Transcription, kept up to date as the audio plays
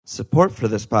Support for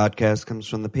this podcast comes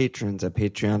from the patrons at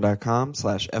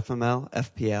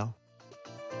patreon.com/FMLFPL.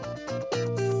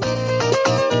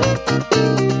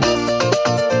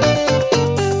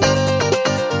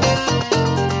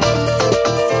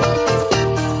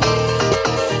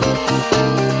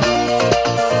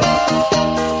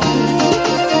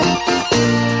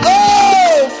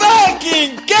 Oh,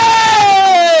 fucking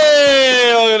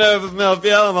gay! Welcome to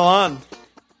FMLFPL. I'm Alon.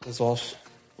 This is Walsh.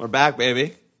 We're back,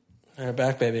 baby. We're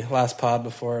back, baby. Last pod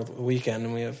before the weekend,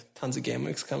 and we have tons of game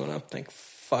weeks coming up. Thank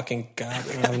fucking God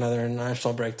we don't have another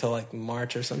international break till like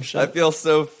March or some shit. I feel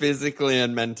so physically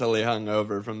and mentally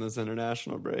hungover from this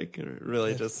international break. It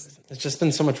really It's just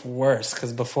been so much worse,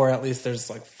 because before at least there's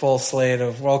like full slate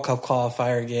of World Cup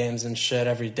qualifier games and shit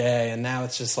every day, and now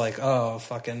it's just like, oh,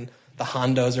 fucking the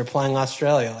Hondos are playing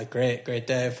Australia. Like, great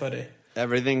day of footy.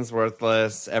 Everything's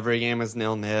worthless. Every game is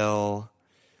 0-0.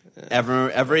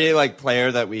 Every like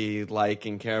player that we like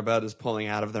and care about is pulling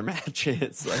out of their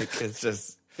matches. Like it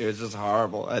was just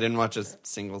horrible. I didn't watch a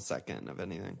single second of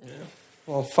anything. Yeah.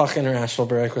 Well, fuck international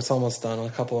break. It's almost done. A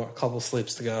couple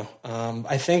sleeps to go.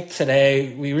 I think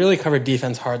today we really covered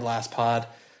defense hard last pod.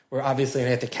 We're obviously going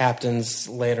to hit the captains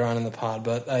later on in the pod,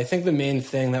 but I think the main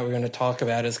thing that we're going to talk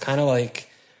about is kind of like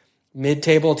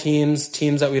mid-table teams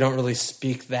that we don't really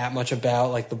speak that much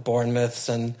about, like the Bournemouths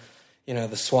and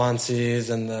the Swanseas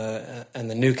and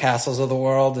the Newcastles of the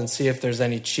world, and see if there's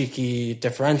any cheeky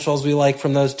differentials we like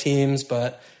from those teams.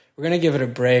 But we're going to give it a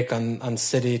break on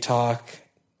City Talk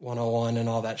 101 and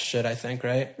all that shit, I think,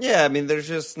 right? Yeah, I mean,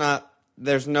 there's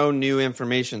no new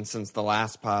information since the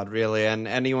last pod, really. And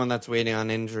anyone that's waiting on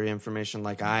injury information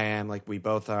like I am, like we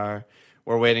both are,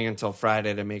 we're waiting until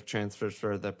Friday to make transfers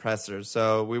for the pressers.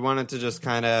 So we wanted to just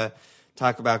kind of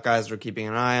talk about guys we're keeping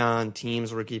an eye on,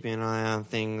 teams we're keeping an eye on,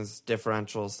 things,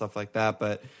 differentials, stuff like that.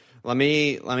 But let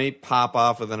me pop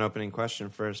off with an opening question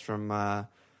first from Michael.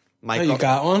 Oh, you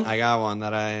got one? I got one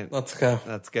Let's go.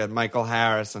 That's good. Michael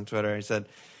Harris on Twitter. He said,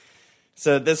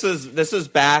 so this was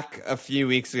back a few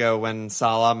weeks ago when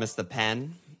Salah missed the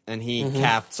pen, and he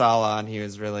capped Salah, and he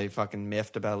was really fucking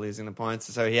miffed about losing the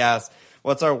points. So he asked,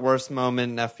 what's our worst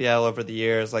moment in FPL over the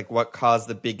years? Like, what caused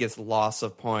the biggest loss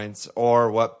of points,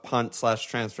 or what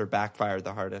punt/transfer backfired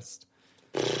the hardest?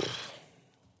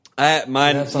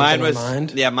 Mine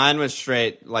was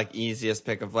straight like easiest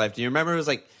pick of life. Do you remember it was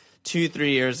like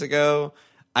 2-3 years ago?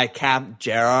 I capped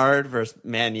Gerrard versus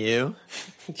Man U.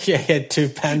 Yeah, he had 2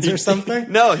 pens or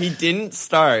something? No, he didn't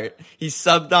start. He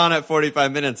subbed on at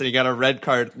 45 minutes, and he got a red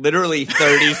card literally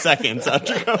 30 seconds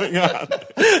after going on.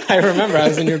 I remember. I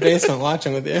was in your basement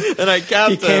watching with you. And I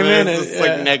capped he came him, in and it was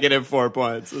like -4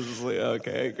 points. It was just like,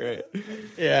 okay, great.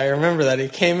 Yeah, I remember that. He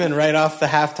came in right off the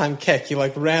halftime kick. He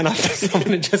like ran up to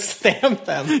someone and just stamped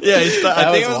them. Yeah,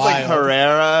 I think it was wild. like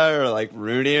Herrera or like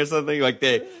Rooney or something. Like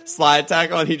they slide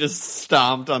tackle, and he just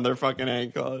stomped on their fucking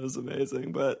ankle. It was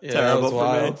amazing, but terrible for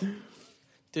me.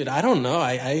 Dude, I don't know.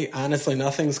 I honestly,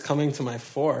 nothing's coming to my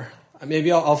fore.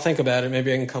 Maybe I'll think about it.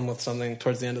 Maybe I can come with something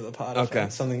towards the end of the pod. Okay.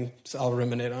 Something, I'll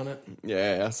ruminate on it.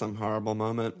 Yeah, some horrible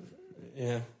moment.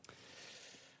 Yeah.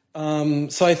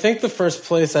 So I think the first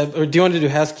place, or do you want to do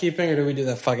housekeeping, or do we do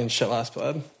that fucking shit last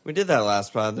pod? We did that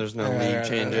last pod. There's no league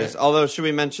changes. Right. Although, should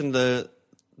we mention the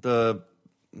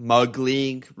Mug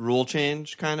League rule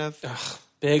change, kind of? Ugh.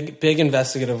 Big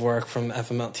investigative work from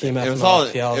FML team. It was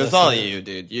FML, all you,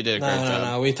 dude. You did a great job.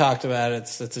 No. We talked about it.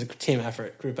 It's a team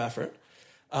effort, group effort.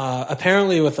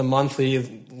 Apparently, with the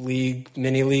monthly league,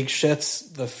 mini league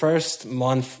shits, the first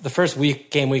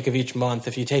game week of each month,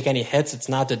 if you take any hits, it's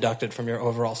not deducted from your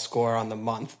overall score on the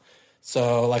month.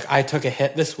 So, like, I took a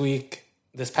hit this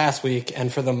past week,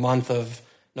 and for the month of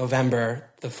November,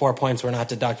 the 4 points were not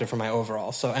deducted from my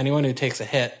overall. So anyone who takes a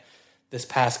hit this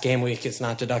past game week, it's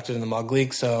not deducted in the Mug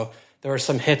League. So there were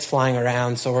some hits flying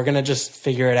around. So we're going to just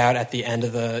figure it out at the end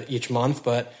of each month.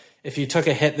 But if you took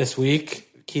a hit this week,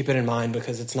 keep it in mind,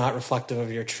 because it's not reflective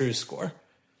of your true score.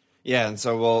 Yeah, and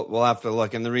so we'll have to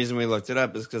look. And the reason we looked it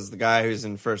up is because the guy who's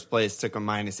in first place took a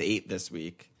 -8 this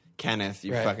week. Kenneth,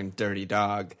 you fucking dirty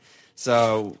dog.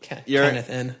 So Kenneth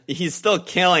in. He's still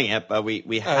killing it, but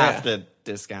we have to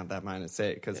discount that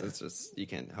 -8 because it's just, you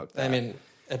can't hook that. I mean,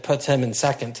 it puts him in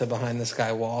second to behind this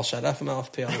guy Walsh at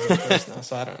FMLFPL first now.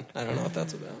 So I don't know what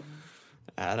that's about.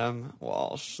 Adam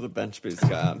Walsh, the bench boost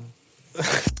god.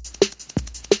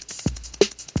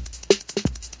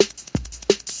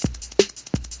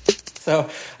 So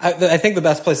I think the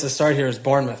best place to start here is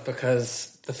Bournemouth,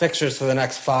 because the fixtures for the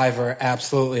next 5 are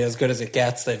absolutely as good as it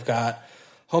gets. They've got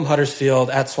home Huddersfield,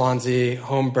 at Swansea,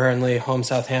 home Burnley, home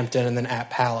Southampton, and then at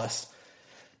Palace.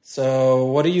 So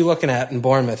what are you looking at in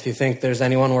Bournemouth? You think there's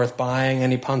anyone worth buying,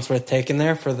 any punts worth taking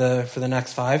there for the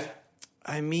next 5?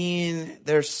 I mean,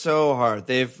 they're so hard.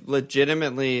 They've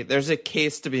legitimately, there's a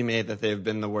case to be made that they've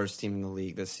been the worst team in the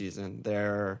league this season.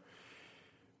 They're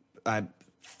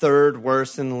third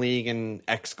worst in the league in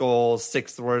X goals,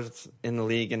 sixth worst in the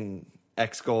league in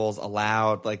X goals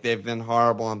allowed. Like, they've been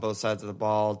horrible on both sides of the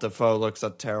ball. Defoe looks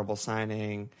a terrible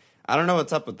signing. I don't know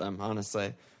what's up with them,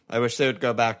 honestly. I wish they would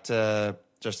go back to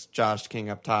just Josh King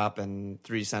up top and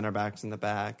 3 center backs in the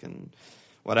back and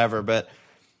whatever. But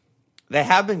they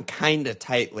have been kind of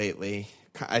tight lately.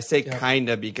 I say kind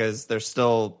of because they're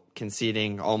still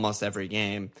conceding almost every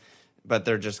game, but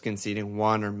they're just conceding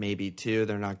 1 or maybe 2.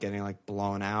 They're not getting like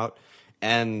blown out.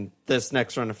 And this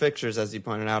next run of fixtures, as you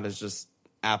pointed out, is just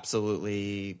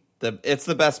absolutely it's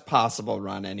the best possible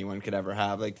run anyone could ever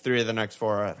have. Like 3 of the next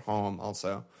 4 are at home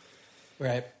also.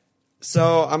 Right.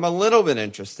 So I'm a little bit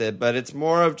interested, but it's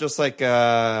more of just like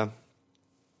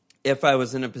if I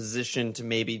was in a position to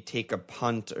maybe take a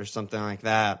punt or something like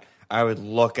that, I would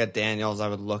look at Daniels, I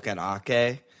would look at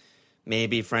Ake,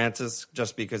 maybe Francis,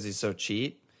 just because he's so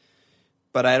cheap.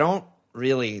 But I don't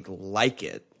really like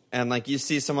it. And like you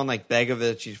see someone like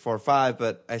Begovic, he's 4-5,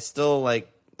 but I still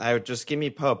like, I would just give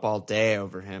me Pope all day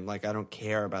over him. Like, I don't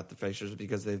care about the fixtures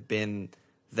because they've been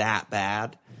that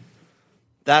bad.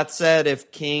 That said,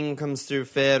 if King comes through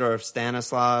fit or if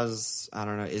Stanislas, I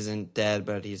don't know, isn't dead,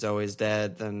 but he's always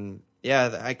dead, then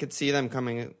yeah, I could see them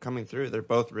coming through. They're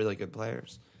both really good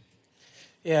players.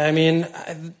 Yeah, I mean,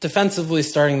 defensively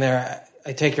starting there,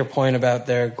 I take your point about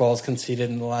their goals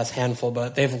conceded in the last handful,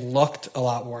 but they've looked a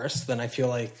lot worse than I feel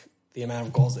like the amount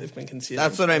of goals they've been conceding.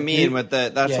 That's what I mean with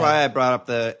that's why I brought up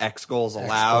the X goals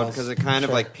allowed, because it kind of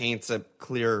like paints a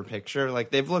clearer picture. Like,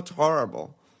 they've looked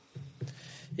horrible.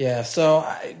 Yeah, so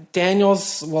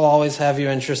Daniels will always have you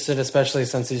interested, especially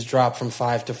since he's dropped from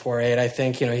 5 to 4.8. I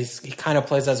think, he kind of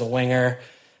plays as a winger.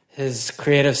 His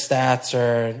creative stats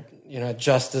are,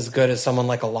 just as good as someone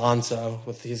like Alonso.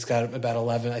 He's got about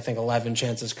 11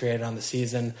 chances created on the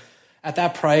season. At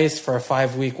that price for a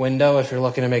 5-week window, if you're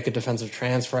looking to make a defensive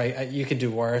transfer, you could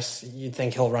do worse. You'd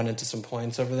think he'll run into some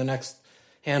points over the next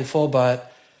handful,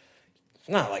 but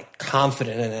not like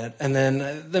confident in it. And then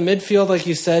the midfield, like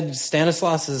you said,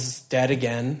 Stanislas is dead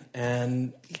again,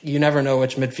 and you never know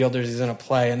which midfielders he's going to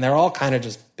play, and they're all kind of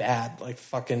just bad, like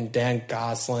fucking Dan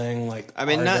Gosling, like I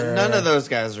mean, Arthur, none of those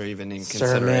guys are even in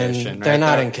consideration. Right? They're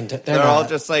not in contention. They're all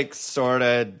just like sort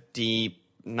of deep,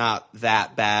 not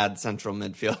that bad central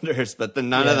midfielders, but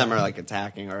none of them are like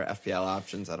attacking or FPL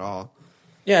options at all.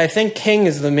 Yeah, I think King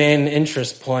is the main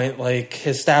interest point. Like,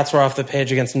 his stats were off the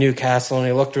page against Newcastle, and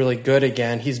he looked really good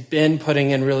again. He's been putting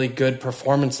in really good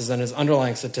performances, and his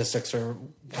underlying statistics are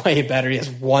way better. He has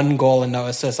 1 goal and no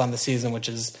assists on the season, which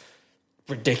is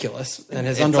ridiculous. And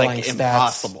his underlying stats,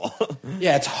 impossible.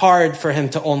 Yeah, it's hard for him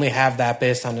to only have that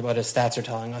based on what his stats are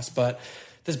telling us. But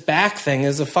this back thing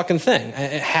is a fucking thing.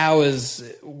 Howe is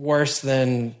worse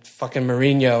than fucking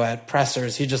Mourinho at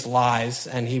pressers. He just lies,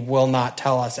 and he will not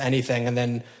tell us anything. And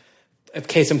then, a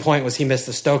case in point was he missed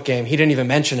the Stoke game. He didn't even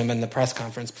mention him in the press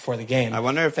conference before the game. I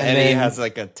wonder if Eddie has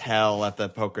like a tell at the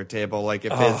poker table, like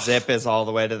if his zip is all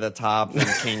the way to the top, then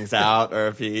King's out, or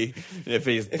if he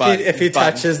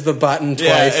touches the button twice,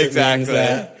 yeah, exactly. It means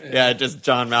that. Yeah, just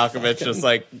John Malkovich just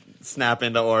like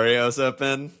snapping the Oreos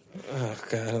open. Oh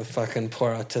god, fucking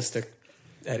poor autistic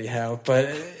Eddie Howe.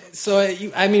 But so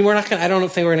I mean, I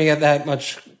don't think we're gonna get that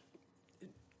much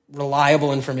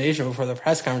reliable information before the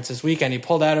press conference this weekend. He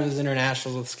pulled out of his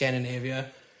internationals with Scandinavia.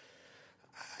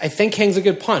 I think King's a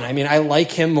good punt. I mean, I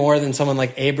like him more than someone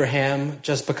like Abraham,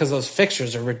 just because those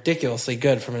fixtures are ridiculously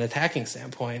good from an attacking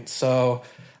standpoint. So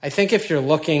I think if you're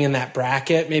looking in that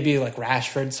bracket, maybe like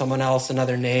Rashford, someone else,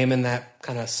 another name in that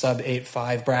kind of sub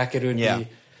 8.5 bracket would be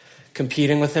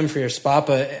competing with him for your spot.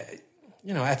 But,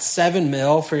 at $7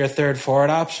 million for your third forward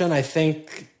option, I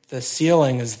think the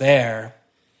ceiling is there.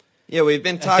 Yeah, we've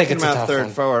been talking about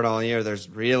third forward all year. There's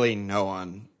really no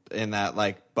one in that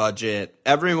like budget.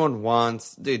 Everyone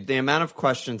wants, dude, the amount of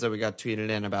questions that we got tweeted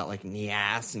in about like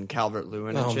Nias and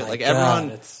Calvert-Lewin and shit. Like,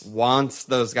 everyone wants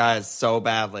those guys so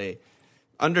badly.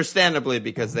 Understandably,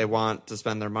 because they want to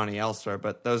spend their money elsewhere,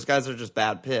 but those guys are just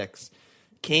bad picks.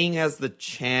 King has the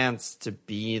chance to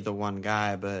be the one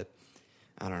guy, but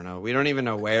I don't know. We don't even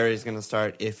know where he's going to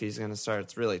start, if he's going to start.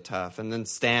 It's really tough. And then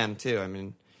Stan, too. I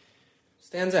mean,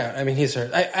 stands out. I mean, he's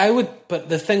hurt. I would, but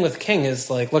the thing with King is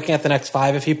like looking at the next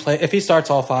 5. If he starts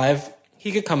all 5,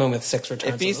 he could come in with 6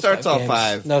 returns. If he starts all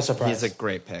 5, no surprise. He's a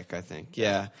great pick, I think.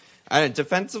 Yeah.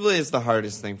 Defensively is the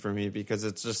hardest thing for me because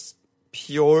it's just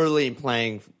purely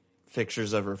playing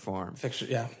fixtures of reform.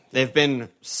 Yeah. They've been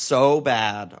so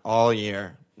bad all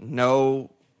year. No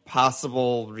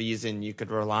possible reason you could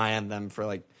rely on them for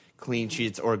like clean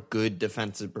sheets or good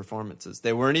defensive performances.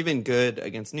 They weren't even good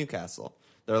against Newcastle.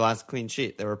 Their last clean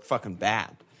sheet, they were fucking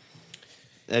bad.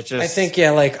 It's just, I think,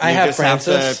 yeah, like I have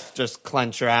Francis. Have to just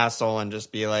clench your asshole and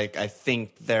just be like, I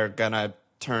think they're gonna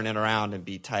turn it around and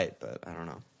be tight, but I don't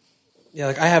know. Yeah,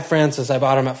 like I have Francis. I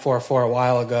bought him at 4-4 a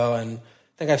while ago, and I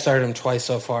think I've started him twice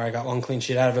so far. I got one clean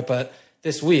sheet out of it, but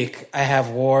this week I have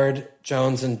Ward,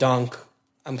 Jones, and Dunk.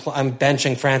 I'm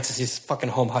benching Francis. He's fucking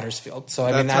home Huddersfield. So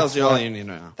I mean, that tells you all you need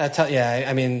to know.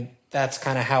 I mean, that's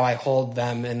kind of how I hold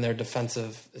them in their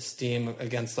defensive esteem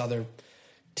against other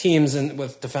teams and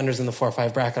with defenders in the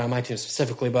 4-5 bracket on my team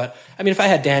specifically. But I mean, if I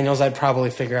had Daniels, I'd probably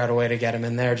figure out a way to get him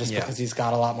in there just because he's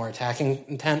got a lot more attacking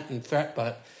intent and threat.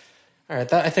 But all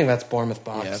right, I think that's Bournemouth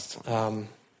boxed. Yeah,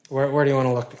 where do you want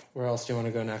to look? Where else do you want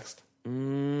to go next?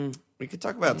 We could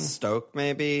talk about Stoke,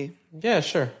 maybe. Yeah,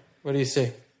 sure. What do you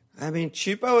see? I mean,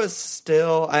 Chupo is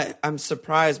still... I'm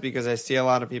surprised because I see a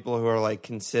lot of people who are like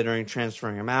considering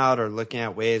transferring him out or looking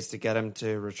at ways to get him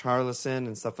to Richarlison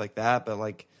and stuff like that, but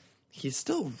like he's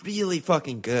still really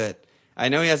fucking good. I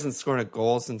know he hasn't scored a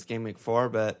goal since game week 4,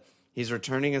 but he's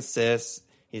returning assists.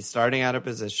 He's starting out of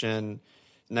position.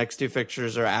 Next two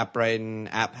fixtures are at Brighton,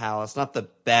 at Palace. Not the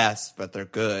best, but they're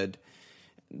good.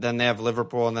 Then they have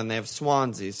Liverpool, and then they have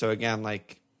Swansea. So again,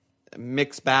 like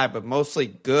mixed bag, but mostly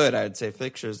good, I'd say,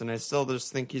 fixtures. And I still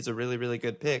just think he's a really, really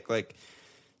good pick. Like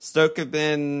Stoke have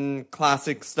been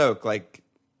classic Stoke. Like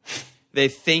when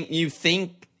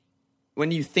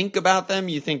you think about them,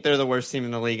 you think they're the worst team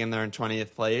in the league and they're in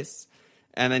 20th place.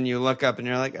 And then you look up and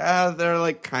you're like, they're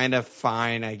like kind of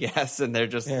fine, I guess. And they're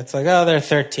just... Yeah, it's like, they're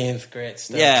 13th. Great.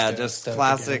 Stoke, yeah, just Stoke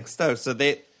classic again. Stoke. So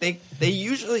they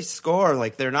usually score.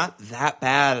 Like, they're not that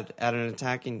bad as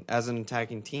an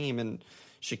attacking team. And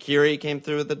Shaqiri came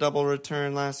through with a double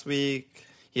return last week.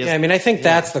 I mean, I think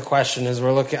that's the question is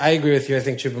we're looking... I agree with you. I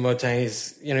think Choupo-Moting,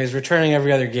 he's returning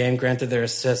every other game. Granted, they're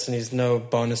assists, and he's no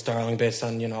bonus darling based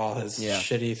on, all his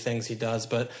shitty things he does.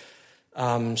 But...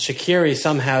 Shaqiri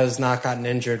somehow has not gotten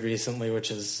injured recently,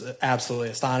 which is absolutely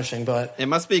astonishing. But it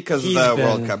must be because of the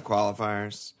World Cup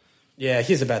qualifiers. Yeah,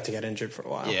 he's about to get injured for a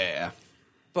while. Yeah.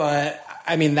 But,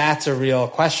 I mean, that's a real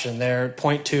question. They're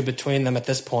 0.2 between them at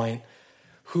this point.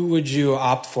 Who would you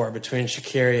opt for between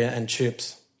Shaqiri and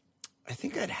Choops? I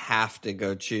think I'd have to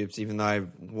go Choops, even though I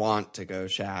want to go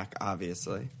Shaq,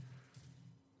 obviously.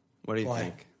 What do you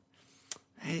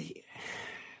think?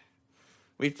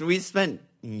 We spent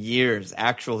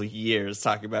actual years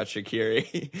talking about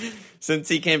Shaqiri. Since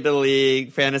he came to the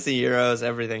league, Fantasy Euros,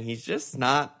 everything. He's just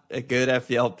not a good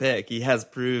FPL pick. He has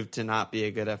proved to not be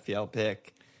a good FPL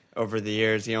pick over the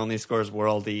years. He only scores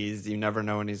worldies. You never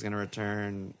know when he's going to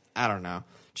return. I don't know.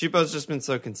 Chupo's just been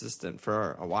so consistent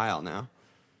for a while now.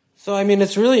 So, I mean,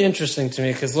 it's really interesting to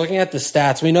me because looking at the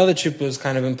stats, we know that Chupo's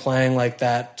kind of been playing like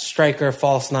that striker,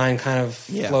 false nine kind of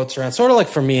floats around. Sort of like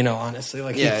Firmino, honestly.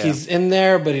 Like he's in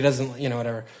there, but he doesn't,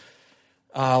 whatever.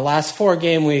 Last 4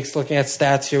 game weeks, looking at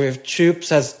stats here, we have Choops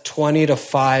has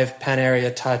 20-5 pen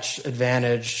area touch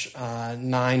advantage,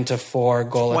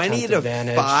 9-4 goal attempt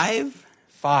advantage. 20-5?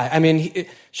 5. I mean,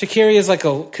 Shaqiri is like a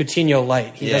Coutinho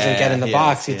light. He doesn't get in the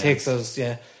box. He takes those,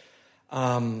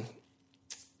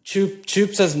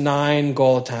 Choops has 9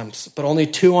 goal attempts, but only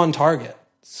 2 on target.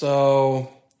 So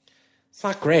it's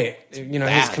not great.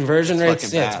 His conversion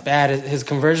rates, it's bad. His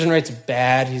conversion rate's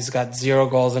bad. He's got 0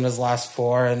 goals in his last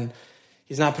 4, and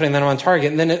he's not putting them on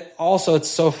target. And then it's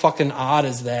so fucking odd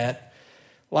is that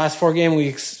last 4 game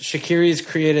weeks, Shaqiri's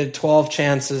created 12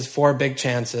 chances, 4 big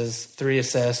chances, 3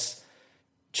 assists.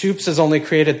 Choops has only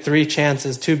created 3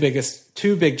 chances, 2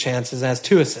 big chances, and has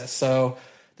 2 assists. So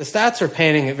the stats are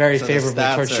painting it very favorably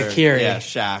towards Shaqiri. Yeah,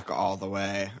 Shaq all the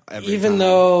way. Even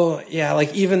though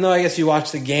I guess you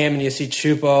watch the game and you see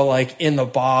Choupo like in the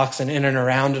box and in and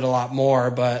around it a lot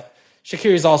more, but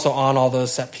Shaqiri's also on all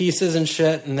those set pieces and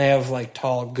shit, and they have like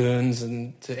tall goons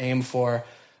and to aim for.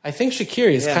 I think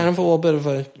Shaqiri is kind of a little bit of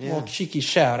a little cheeky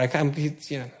shout.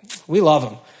 We love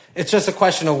him. It's just a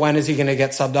question of when is he going to get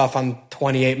subbed off on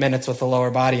 28 minutes with a lower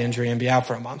body injury and be out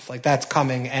for a month. Like that's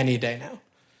coming any day now.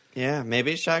 Yeah,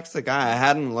 maybe Shaq's the guy. I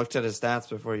hadn't looked at his stats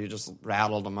before you just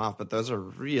rattled them off, but those are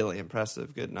really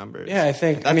impressive, good numbers. Yeah, I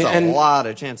think... That's a lot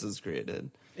of chances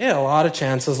created. Yeah, a lot of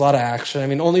chances, a lot of action. I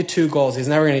mean, only 2 goals. He's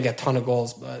never going to get a ton of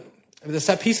goals, but the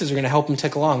set pieces are going to help him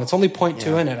tick along. It's only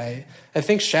 0.2 in it. I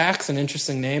think Shaq's an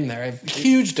interesting name there. A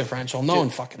huge differential. No one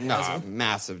fucking has him.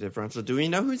 Massive differential. Do we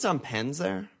know who's on pens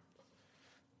there?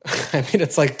 I mean,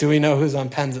 it's like, do we know who's on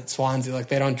pens at Swansea? Like,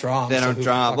 they don't draw them. They don't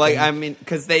draw them. Like, I mean,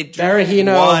 because they drew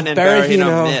Berahino, one and Berahino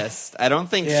Berahino missed. I don't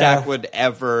think Yeah. Shaq would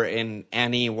ever, in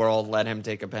any world, let him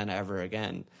take a pen ever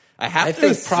again. I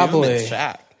think assume probably- it's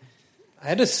Shaq.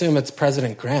 I'd assume it's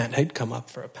President Grant. He'd come up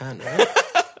for a pen, right?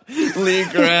 Lee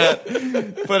Grant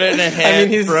put it in a hand, I mean,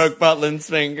 he's- broke Butlin's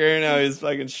finger. Now he's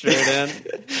fucking straight in.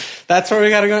 That's where we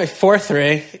got to go.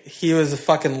 4-3. He was a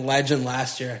fucking legend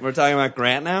last year. We're talking about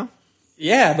Grant now?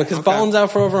 Yeah, because Butlin's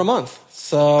out for over a month.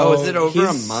 So Oh, is it over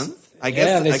a he's- month? I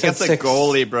Yeah, they guess said a 6.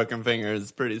 goalie broken finger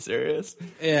is pretty serious.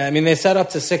 Yeah, I mean, they set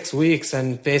up to 6 weeks,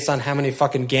 and based on how many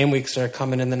fucking game weeks are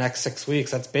coming in the next 6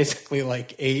 weeks, that's basically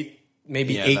like 8,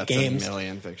 maybe Yeah, 8 that's games. a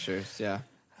million fixtures. Yeah.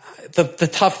 The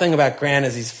tough thing about Grant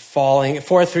is he's falling.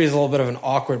 4-3 is a little bit of an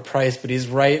awkward price, but he's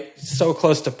right so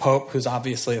close to Pope, who's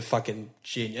obviously a fucking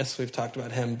genius. We've talked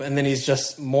about him. And then he's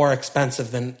just more expensive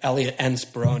than Elliott and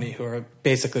Speroni, who are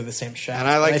basically the same shaft. And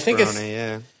I like think Speroni,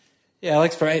 yeah. Yeah, I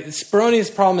like Speroni. Speroni's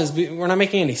problem is we're not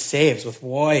making any saves with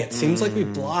Woy. It seems like we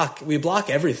block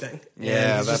everything. Yeah,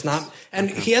 and he's just that's- not. And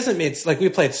he hasn't made, like, we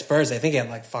played Spurs. I think he had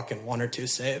like fucking 1 or 2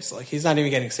 saves. Like, he's not even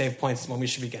getting save points when we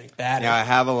should be getting bad. Yeah, I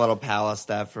have a little Palace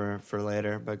stat for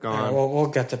later, but go on. We'll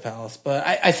get to Palace, but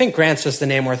I think Grant's just a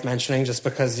name worth mentioning, just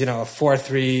because a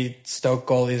 4-3 Stoke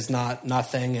goalie is not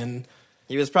nothing, and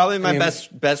He was probably my mean-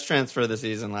 best transfer of the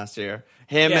season last year.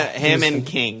 Him he was and the-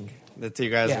 King, the two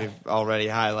guys Yeah. we've already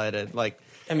highlighted. Like,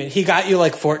 I mean, he got you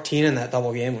like 14 in that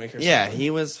double game week or something. yeah, he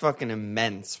was fucking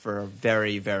immense for a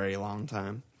very, very long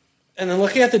time. And then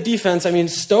looking at the defense, I mean,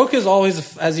 Stoke is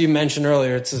always, as you mentioned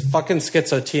earlier, it's a fucking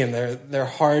schizo team. They're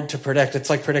hard to predict. It's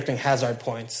like predicting Hazard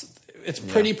points. It's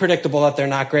pretty predictable that they're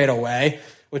not great away,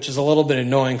 which is a little bit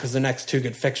annoying because the next 2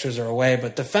 good fixtures are away.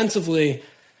 But defensively,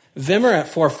 Vimmer at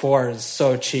 4-4 is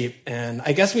so cheap, and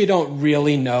I guess we don't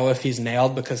really know if he's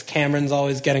nailed because Cameron's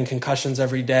always getting concussions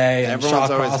every day, and Everyone's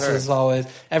Shaw always Cross hurt. is always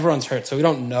everyone's hurt, so we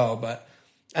don't know. But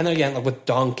and then again, like with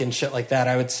Dunk and shit like that,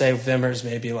 I would say Vimmer's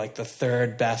maybe like the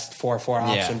 3rd best 4-4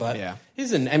 option. But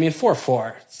he's in. I mean,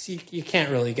 4-4. You can't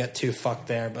really get too fucked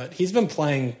there. But he's been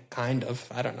playing kind of.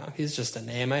 I don't know. He's just a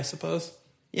name, I suppose.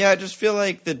 Yeah, I just feel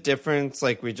like the difference,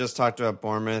 like we just talked about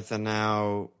Bournemouth and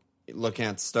now looking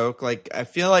at Stoke, like I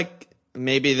feel like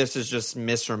maybe this is just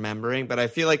misremembering, but I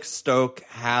feel like Stoke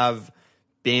have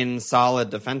been solid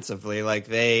defensively. Like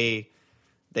they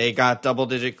got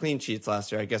double-digit clean sheets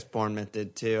last year. I guess Bournemouth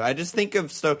did too. I just think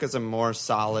of Stoke as a more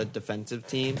solid defensive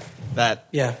team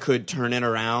that could turn it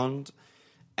around.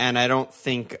 And I don't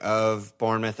think of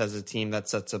Bournemouth as a team that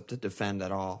sets up to defend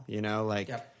at all, Like,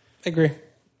 I agree.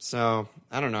 So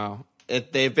I don't know.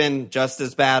 They've been just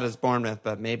as bad as Bournemouth,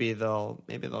 but maybe they'll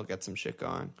get some shit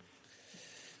going.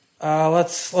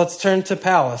 Let's turn to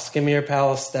Palace. Give me your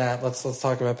Palace stat. Let's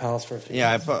talk about Palace for a few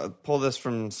minutes. I pulled this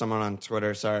from someone on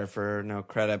Twitter. Sorry for no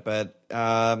credit, but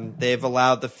they've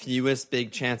allowed the fewest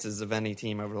big chances of any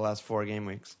team over the last 4 game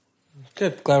weeks.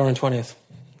 Good. Glad we're in 20th.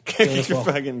 You're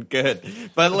fucking good.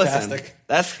 But listen, Fantastic.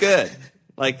 that's good.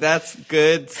 Like, that's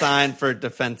good sign for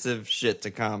defensive shit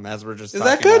to come, as we're just Is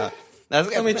talking that good? about. That's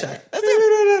good. Let me check.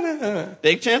 That's good.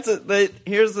 Big chances.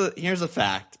 Here's a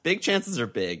fact. Big chances are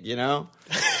big, They're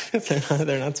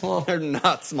not small. They're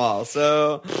not small.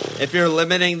 So if you're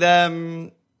limiting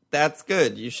them, that's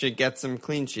good. You should get some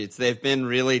clean sheets. They've been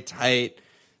really tight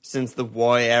since the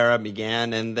Woy era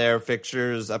began, and their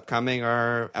fixtures upcoming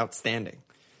are outstanding.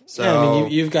 So Yeah, I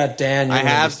mean, you've got Dan. I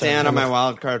have Dan on my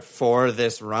wild card for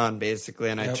this run, basically,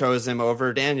 and I Yep. chose him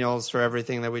over Daniels for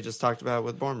everything that we just talked about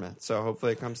with Bournemouth. So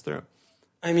hopefully it comes through.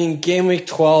 I mean, game week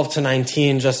 12 to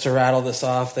 19, just to rattle this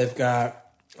off, they've got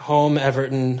home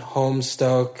Everton, home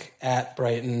Stoke, at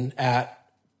Brighton, at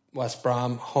West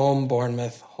Brom, home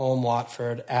Bournemouth, home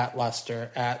Watford, at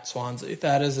Leicester, at Swansea.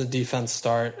 That is a defense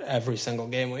start every single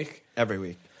game week. Every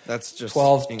week. That's just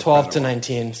 12 to incredible.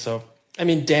 19. So, I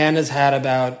mean, Dan has had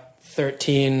about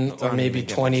 13 or Don't maybe even get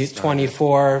me 20, started.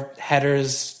 24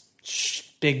 headers,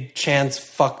 big chance,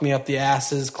 fuck me up the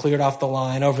asses, cleared off the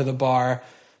line, over the bar,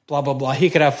 blah, blah, blah. He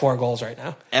could have 4 goals right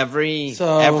now. Every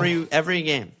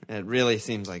game. It really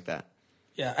seems like that.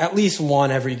 Yeah, at least one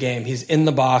every game. He's in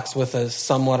the box with a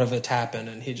somewhat of a tap in,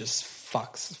 and he just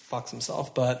fucks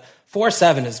himself. But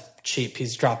 4-7 is cheap.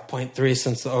 He's dropped 0.3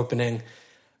 since the opening.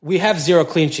 We have 0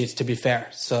 clean sheets, to be fair,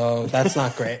 so that's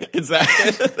not great.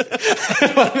 Exactly.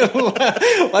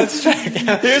 Let's check.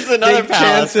 Here's another Big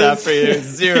Palace stat chances. for you.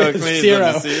 0 cleans in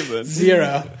the season.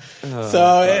 0.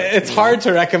 So it's hard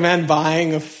to recommend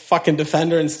buying a fucking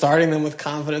defender and starting them with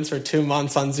confidence for 2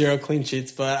 months on 0 clean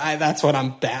sheets, but that's what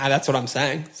I'm bad. That's what I'm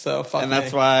saying. So fuck And me.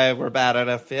 that's why we're bad at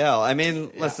FPL. I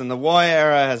mean, listen, the Woy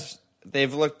era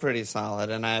they've looked pretty solid,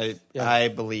 and I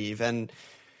believe. And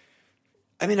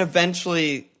I mean,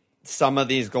 eventually some of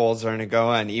these goals are going to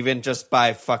go in, even just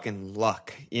by fucking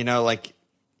luck. You know, like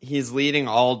he's leading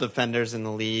all defenders in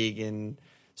the league in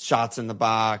shots in the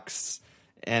box,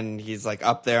 and he's like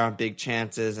up there on big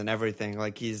chances and everything.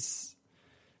 Like these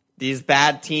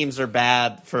bad teams are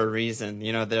bad for a reason.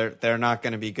 You know, they're not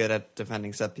going to be good at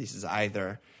defending set pieces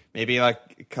either. Maybe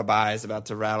like Cabaye is about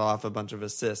to rattle off a bunch of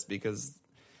assists because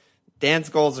Dan's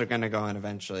goals are going to go in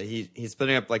eventually. He's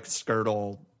putting up like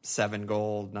Skirtle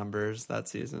 7-goal numbers that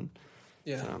season.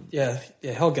 Yeah, so. yeah,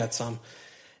 he'll get some.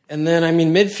 And then, I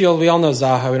mean, midfield, we all know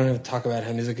Zaha. We don't even talk about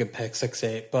him. He's a good pick,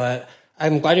 6'8". But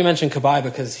I'm glad you mentioned Cabaye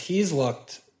because he's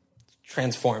looked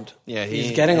transformed. Yeah,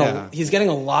 he's getting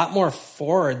a lot more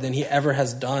forward than he ever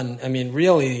has done. I mean,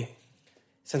 really,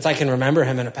 since I can remember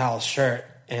him in a Palace shirt.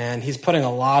 And he's putting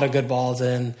a lot of good balls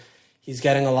in. He's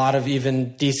getting a lot of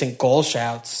even decent goal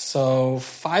shouts. So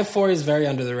 5'4" is very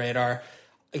under the radar.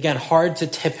 Again, hard to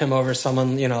tip him over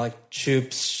someone, you know, like Choops,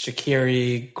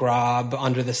 Shaqiri, Grob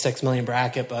under the 6 million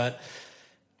bracket, but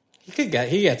he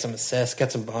get some assists,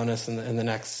 get some bonus in the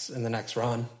next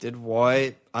run. Did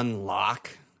Roy unlock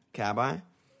Cabaye?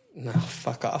 No,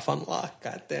 fuck off, unlock.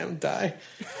 Goddamn, die.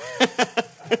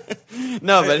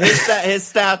 No, but his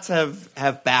stats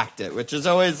have backed it, which is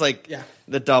always like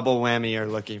the double whammy you're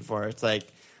looking for. It's like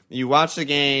you watch the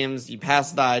games, you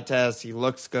pass the eye test, he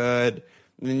looks good.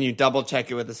 And then you double check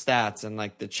it with the stats, and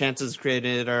like the chances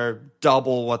created are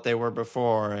double what they were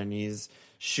before, and he's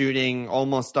shooting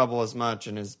almost double as much,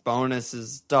 and his bonus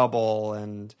is double,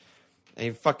 and he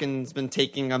fucking's been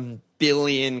taking 1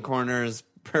 billion corners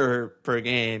per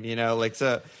game, you know, like,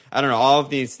 so I don't know, all of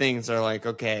these things are like,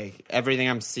 okay, everything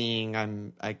I'm seeing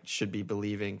I should be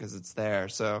believing because it's there.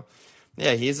 So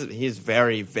yeah, he's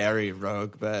very, very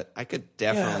rogue, but I could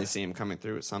definitely see him coming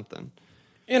through with something.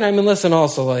 And I mean, listen,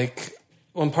 also, like,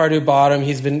 when Pardew bought him,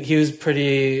 he was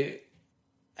pretty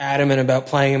adamant about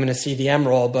playing him in a CDM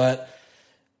role, but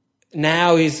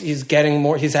now he's getting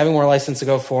more. He's having more license to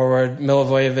go forward.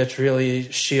 Milivojevic really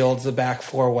shields the back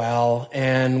four well,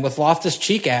 and with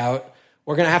Loftus-Cheek out,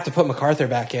 we're going to have to put MacArthur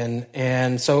back in,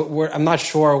 and so I'm not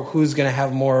sure who's going to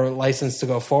have more license to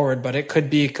go forward, but it could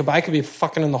be Cabaye could be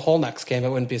fucking in the hole next game. It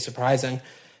wouldn't be surprising.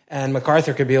 And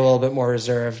MacArthur could be a little bit more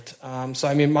reserved. So,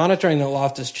 I mean, monitoring the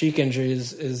Loftus-Cheek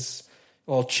injuries is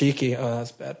well, cheeky. Oh,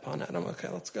 that's a bad pun, Adam. Okay,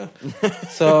 let's go.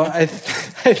 So I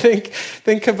think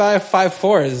Cabaye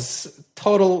 5'4" is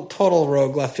total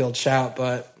rogue left field shout,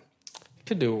 but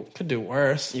could do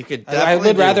worse. You could. I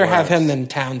would rather have him than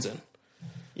Townsend.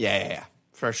 Yeah,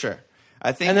 for sure.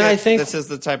 I think this is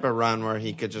the type of run where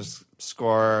he could just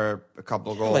score a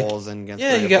couple goals and get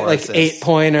you get like assists.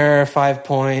 8-pointer,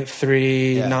 5-point,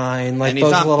 3, 9, like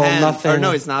those little pen. nothing. Or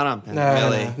no, he's not on pen.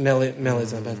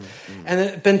 Millie's on pen.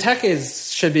 And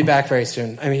Benteke should be back very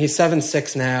soon. I mean, he's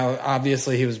 7'6" now.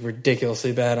 Obviously, he was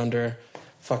ridiculously bad under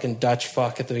fucking Dutch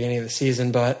fuck at the beginning of the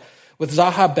season. But with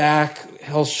Zaha back,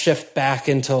 he'll shift back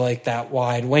into like that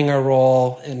wide winger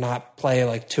role and not play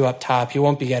like two up top. He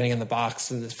won't be getting in the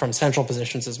box from central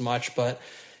positions as much, but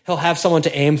he'll have someone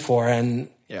to aim for. And,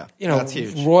 that's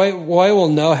huge. Roy will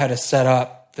know how to set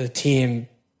up the team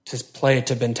to play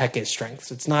to Benteke's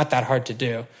strengths. It's not that hard to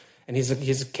do. And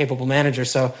he's a capable manager.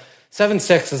 So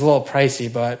 7'6" is a little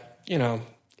pricey, but,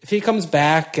 if he comes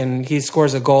back and he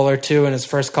scores a goal or two in his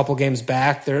first couple games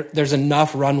back, there's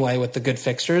enough runway with the good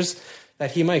fixtures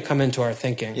that he might come into our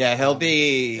thinking. Yeah, he'll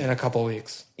be in a couple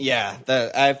weeks. Yeah,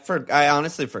 I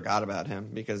honestly forgot about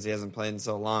him because he hasn't played in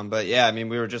so long. But yeah, I mean,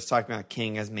 we were just talking about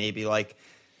King as maybe like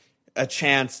a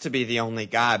chance to be the only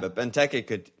guy, but Benteke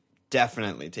could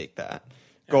definitely take that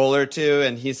goal or two,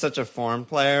 and he's such a form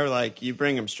player. Like, you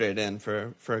bring him straight in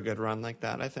for a good run like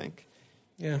that, I think.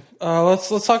 Yeah, let's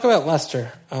talk about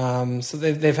Leicester. So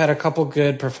they've had a couple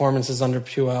good performances under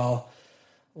Puel.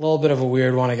 A little bit of a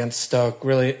weird one against Stoke.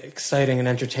 Really exciting and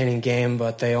entertaining game,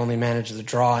 but they only managed the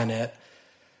draw in it.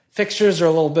 Fixtures are a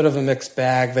little bit of a mixed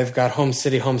bag. They've got home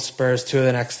City, home Spurs, 2 of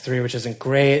the next 3, which isn't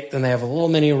great. Then they have a little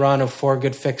mini run of 4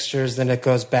 good fixtures. Then it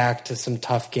goes back to some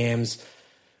tough games.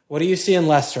 What do you see in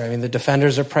Leicester? I mean, the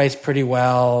defenders are priced pretty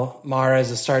well.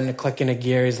 Mahrez is starting to click into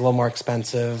gear. He's a little more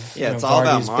expensive. Yeah, it's all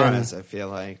about Mahrez, I feel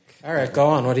like. All right, go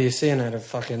on. What are you seeing out of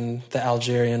fucking the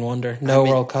Algerian wonder?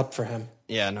 World Cup for him.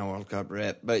 Yeah, no World Cup,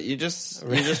 rip. But you just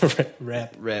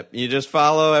rip. You just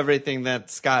follow everything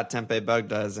that Scott Tempe Bug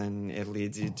does, and it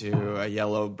leads you to a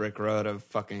yellow brick road of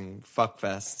fucking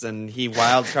fuckfests. And he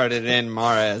wildcarded in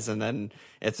Mahrez, and then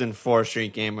it's in 4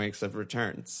 straight game weeks of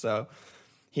returns. So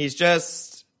he's just...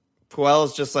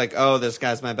 Puel's just like, oh, this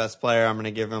guy's my best player. I'm going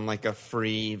to give him like a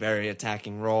free, very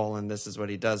attacking role, and this is what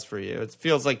he does for you. It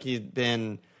feels like he's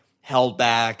been held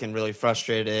back and really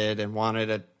frustrated and wanted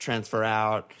to transfer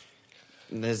out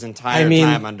his entire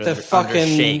time under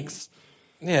Shakes.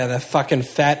 Yeah, the fucking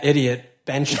fat idiot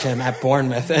benched him at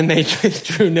Bournemouth, and they just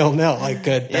drew 0-0. Like,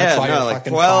 good. That's why you're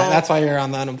fucking fine. That's why you're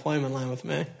on the unemployment line with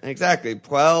me. Exactly.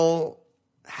 Puel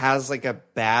has like a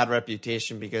bad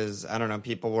reputation because, I don't know,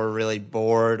 people were really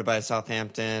bored by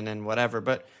Southampton and whatever.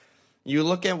 But you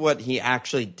look at what he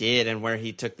actually did and where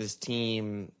he took this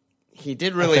team, he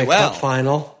did really well. Cup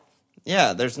final.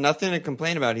 Yeah, there's nothing to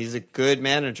complain about. He's a good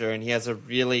manager, and he has a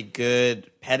really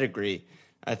good pedigree.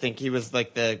 I think he was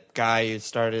like the guy who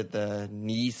started the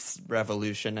Nice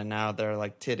revolution, and now they're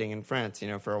like titting in France,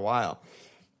 for a while.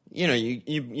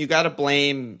 You got to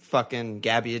blame fucking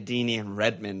Gabbiadini and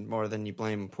Redmond more than you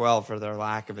blame Puel for their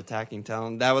lack of attacking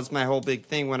talent. That was my whole big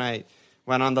thing when I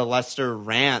went on the Leicester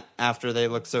rant after they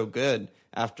looked so good.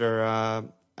 After I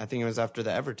think it was after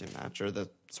the Everton match or the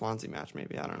Swansea match,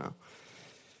 maybe, I don't know.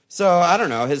 So, I don't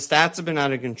know. His stats have been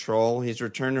out of control. He's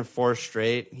returned in 4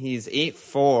 straight. He's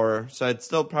 8-4, so I'd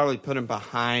still probably put him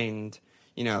behind,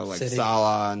 like City.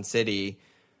 Salah and City.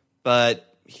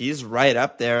 But he's right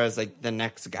up there as, like, the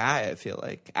next guy, I feel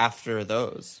like, after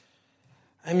those.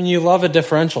 I mean, you love a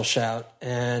differential shout,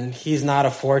 and he's not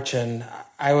a fortune.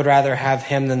 I would rather have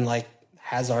him than, like,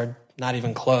 Hazard. Not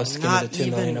even close. Give me the $2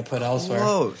 million to put elsewhere.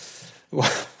 Close.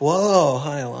 Whoa.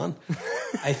 Hi, Alon.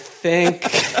 I think...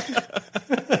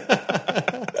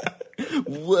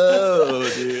 Whoa,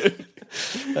 dude!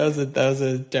 That was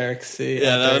a Derek C.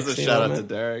 Yeah, that was a shout out to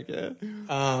Derek. Yeah.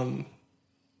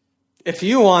 If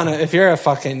you're a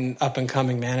fucking up and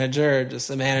coming manager, or just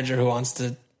a manager who wants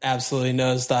to absolutely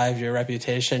nosedive your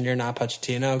reputation, you're not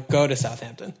Pochettino. Go to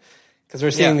Southampton, because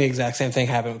we're seeing the exact same thing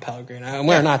happen with Pellegrino, and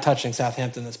we're not touching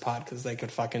Southampton this pod because they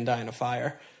could fucking die in a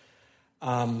fire.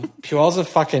 Puel's a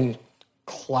fucking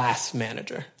class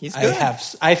manager. He's good.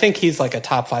 I think he's like a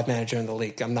top 5 manager in the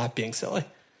league. I'm not being silly.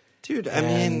 Dude, I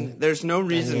mean, there's no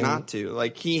reason not to.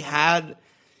 Like, he had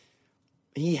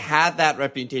that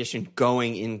reputation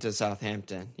going into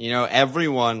Southampton.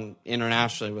 Everyone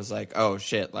internationally was like, oh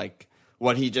shit, like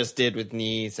what he just did with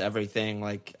Nice, everything.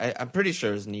 Like, I'm pretty sure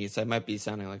it was Nice. I might be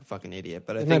sounding like a fucking idiot,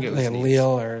 but I think it was like Nice.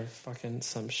 Lille or fucking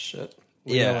some shit.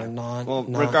 Yeah. Or non, well,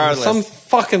 regardless. Some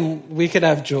fucking, we could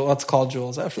have Jules. Let's call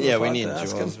Jules after the podcast. Yeah, we need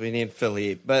Jules. We need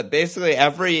Philippe. But basically,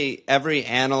 every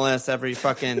analyst, every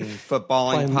fucking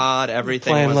footballing pod,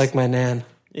 everything playing was like my nan.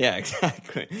 Yeah,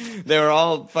 exactly. They were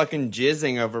all fucking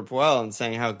jizzing over Puel and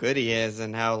saying how good he is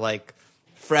and how, like,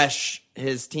 fresh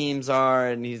his teams are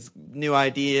and he's new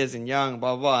ideas and young,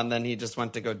 blah, blah, and then he just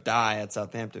went to go die at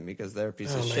Southampton because they're a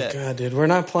piece of shit. Oh, my God, dude. We're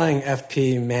not playing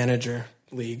FP manager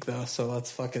league, though, so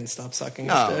let's fucking stop sucking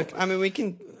his dick. I mean, we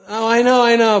can... Oh, I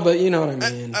know, but you know what I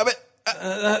mean.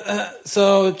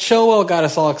 So Chilwell got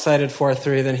us all excited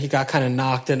 4-3, then he got kind of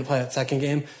knocked into play that second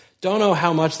game. Don't know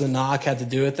how much the knock had to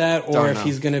do with that, or if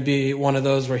he's going to be one of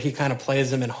those where he kind of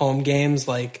plays him in home games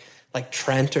like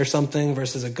Trent or something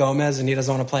versus a Gomez, and he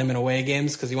doesn't want to play him in away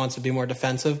games because he wants to be more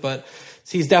defensive, but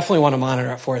he's definitely one to monitor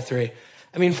at 4-3.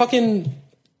 I mean, fucking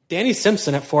Danny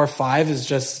Simpson at 4-5 is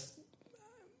just...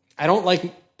 I don't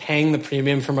like paying the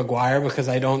premium for Maguire because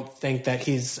I don't think that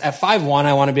he's... At 5-1,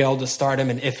 I want to be able to start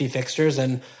him in iffy fixtures,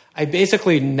 and I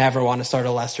basically never want to start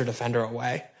a Leicester defender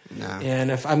away. No. And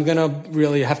if I'm going to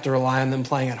really have to rely on them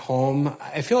playing at home,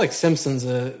 I feel like Simpson's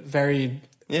a very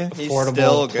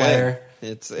affordable player.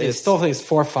 He's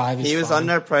 4-5. He was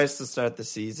underpriced to start the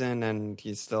season, and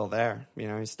he's still there.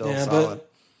 He's still solid.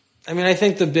 But, I mean, I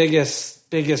think the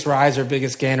biggest rise or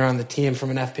biggest gainer on the team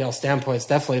from an FPL standpoint is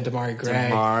definitely Damari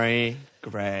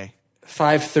Gray.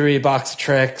 5'3", box of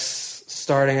tricks,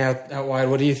 starting out wide.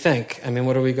 What do you think? I mean,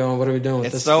 what are we doing with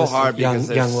this? It's so hard because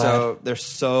there's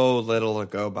so little to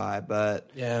go by, but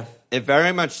yeah, it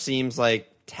very much seems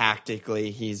like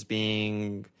tactically he's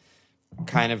being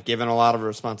kind of given a lot of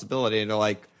responsibility to,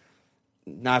 like,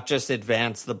 not just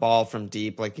advance the ball from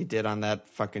deep like he did on that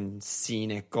fucking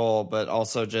scenic goal, but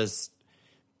also just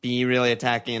be really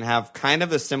attacking and have kind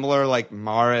of a similar, like,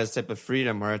 Mahrez type of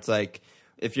freedom where it's like,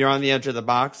 if you're on the edge of the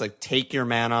box, like, take your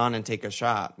man on and take a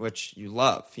shot, which you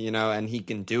love, and he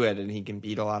can do it and he can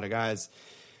beat a lot of guys.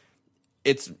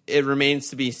 It remains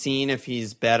to be seen if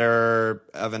he's better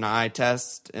of an eye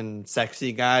test and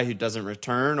sexy guy who doesn't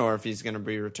return or if he's going to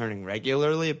be returning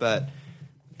regularly, but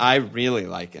I really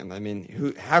like him. I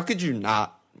mean, how could you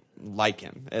not like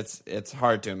him? It's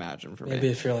hard to imagine for me. Maybe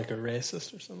if you're like a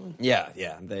racist or something. Yeah,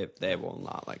 they will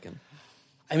not like him.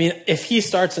 I mean, if he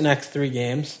starts the next 3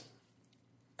 games,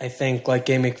 I think like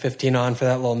game week 15 on for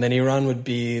that little mini run would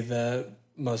be the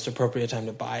most appropriate time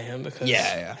to buy him because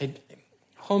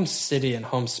home City and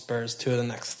home Spurs, 2 of the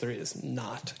next 3 is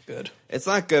not good. It's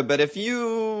not good, but if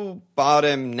you bought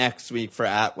him next week for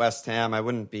at West Ham, I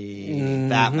wouldn't be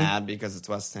that mad because it's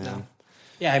West Ham. No.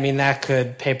 Yeah, I mean, that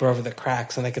could paper over the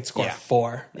cracks and they could score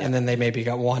 4, and then they maybe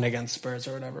got 1 against Spurs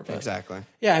or whatever. But exactly.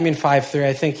 Yeah, I mean, 5-3,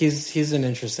 I think he's an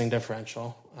interesting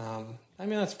differential. I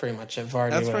mean, that's pretty much it.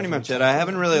 Vardy, that's pretty much it. I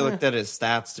haven't really looked at his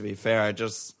stats, to be fair. I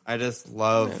just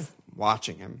love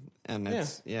watching him, and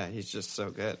he's just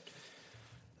so good.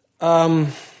 What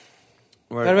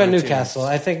about Newcastle?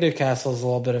 I think Newcastle is a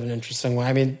little bit of an interesting one.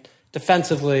 I mean,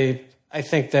 defensively, I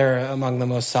think they're among the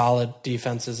most solid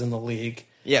defenses in the league.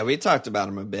 Yeah, we talked about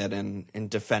him a bit in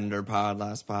Defender Pod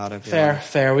last pod.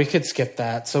 Fair. We could skip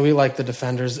that. So we like the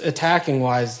defenders. Attacking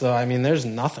wise, though, I mean, there's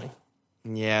nothing.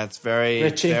 Yeah, it's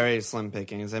very slim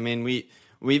pickings. I mean,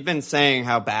 we've been saying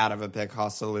how bad of a pick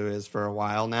Joselu is for a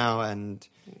while now, and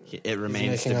it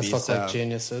remains to be so. He's making us look like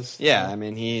geniuses. Yeah, I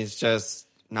mean, he's just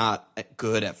not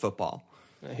good at football.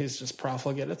 He's just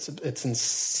profligate. It's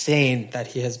insane that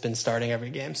he has been starting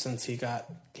every game since he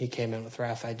came in with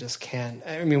Raf. I just can't.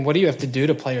 I mean, what do you have to do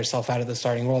to play yourself out of the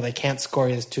starting role? They can't score.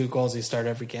 He has 2 goals. He started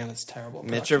every game. It's terrible.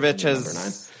 Mitrovic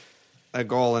has a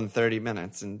goal in 30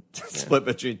 minutes and split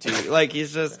between 2. Like,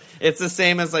 he's just, it's the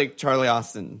same as like Charlie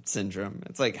Austin syndrome.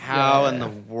 It's like, how in the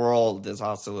world is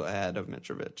Joselu ahead of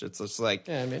Mitrovic? It's just like,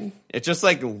 it's just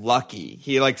like lucky.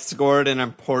 He like scored an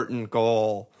important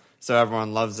goal, so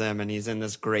everyone loves him, and he's in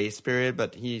this grace period,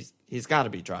 but he's got to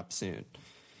be dropped soon.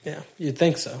 Yeah, you'd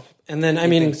think so. And then, I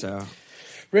mean, so.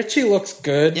 Richie looks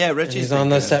good. Yeah, Richie's on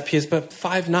the good. Set piece, but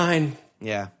 5'9".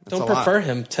 Yeah, don't prefer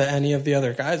him to any of the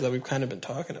other guys that we've kind of been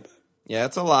talking about. Yeah,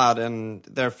 it's a lot, and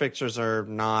their fixtures are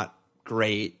not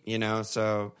great,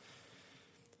 so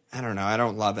I don't know. I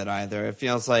don't love it either. It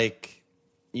feels like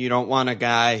you don't want a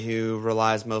guy who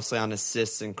relies mostly on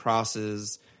assists and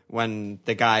crosses when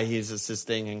the guy he's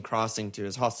assisting and crossing to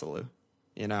is Joselu.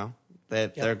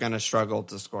 They're going to struggle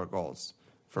to score goals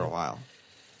for a while.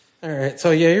 All right.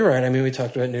 So, yeah, you're right. I mean, we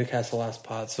talked about Newcastle last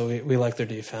pod, so we like their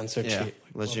defense. They're cheap.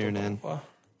 Lejeune in.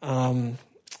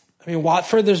 I mean,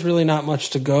 Watford, there's really not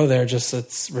much to go there. Just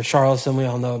it's Richarlison, we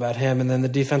all know about him, and then the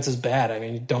defense is bad. I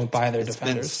mean, you don't buy their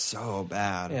defenders. It's been so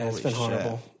bad. Yeah, it's been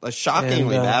horrible. Like,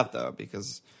 shockingly bad, though,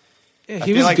 because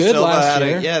he was good last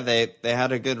year. They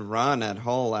had a good run at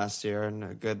Hull last year and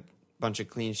a good bunch of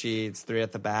clean sheets, 3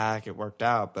 at the back. It worked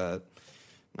out, but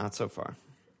not so far.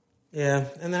 Yeah,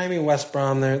 and then, I mean, West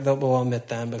Brom, we'll omit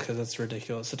them because it's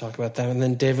ridiculous to talk about them. And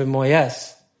then David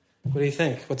Moyes. What do you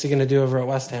think? What's he going to do over at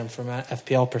West Ham from an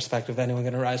FPL perspective? Anyone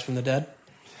going to rise from the dead?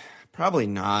 Probably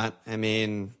not. I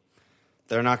mean,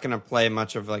 they're not going to play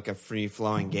much of like a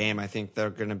free-flowing game. I think they're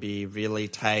going to be really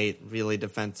tight, really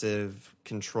defensive,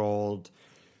 controlled.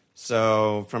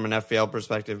 So from an FPL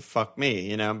perspective, fuck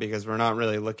me, because we're not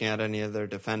really looking at any of their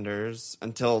defenders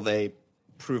until they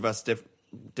prove us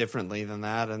differently than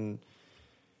that. And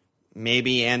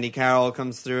maybe Andy Carroll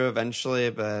comes through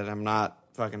eventually, but I'm not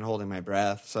fucking holding my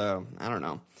breath, so I don't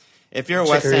know. If you're a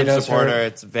West Ham supporter,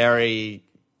 it's very,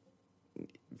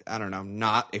 I don't know,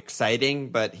 not exciting,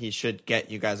 but he should get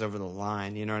you guys over the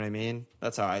line. You know what I mean?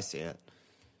 That's how I see it.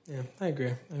 Yeah, I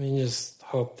agree. I mean, you just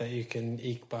hope that you can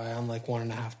eke by on like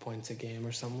 1.5 points a game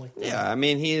or something like that. Yeah, I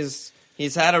mean, he's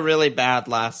had a really bad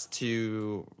last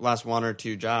 1 or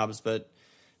 2 jobs, but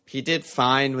he did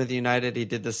fine with United. He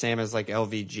did the same as like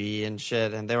LVG and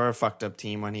shit, and they were a fucked up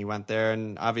team when he went there.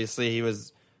 And obviously he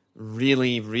was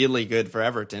really, really good for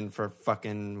Everton for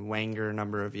fucking Wenger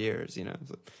number of years. So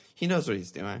he knows what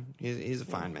he's doing. He's a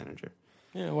fine manager.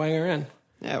 Yeah, Wenger in.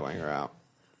 Yeah, Wenger out.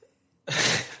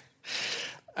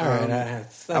 All right,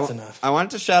 that's enough. I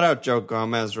wanted to shout out Joe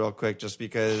Gomez real quick, just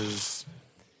because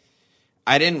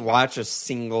I didn't watch a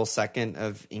single second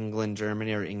of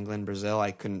England-Germany or England-Brazil.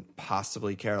 I couldn't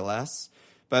possibly care less.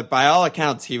 But by all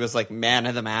accounts, he was like man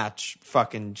of the match,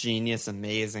 fucking genius,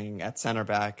 amazing at center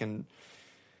back. And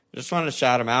I just wanted to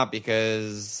shout him out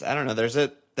because, I don't know,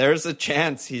 there's a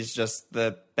chance he's just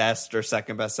the best or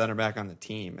second best center back on the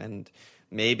team. And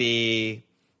maybe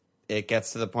it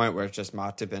gets to the point where it's just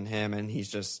Matip and him, and he's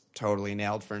just totally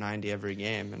nailed for 90 every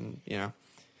game. And,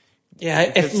 yeah,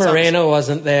 if Moreno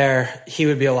wasn't there, he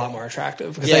would be a lot more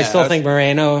attractive. Because I still think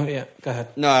Moreno... Yeah, go ahead.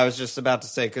 No, I was just about to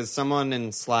say, because someone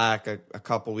in Slack a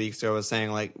couple weeks ago was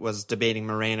saying, was debating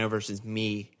Moreno versus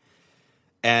me.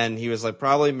 And he was like,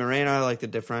 probably Moreno, I like the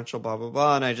differential, blah, blah,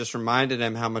 blah. And I just reminded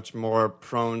him how much more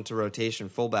prone to rotation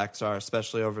fullbacks are,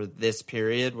 especially over this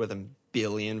period with a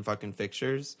billion fucking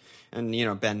fixtures. And,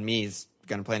 Ben Mee's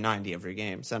going to play 90 every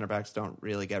game. Center backs don't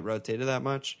really get rotated that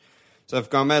much. So if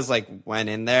Gomez went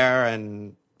in there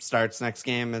and starts next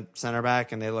game at center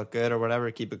back and they look good or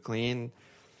whatever, keep it clean,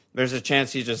 there's a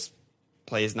chance he just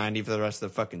plays 90 for the rest of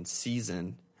the fucking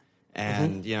season.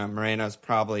 And, Moreno's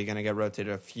probably going to get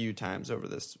rotated a few times over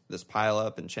this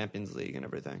pile-up in Champions League and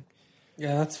everything.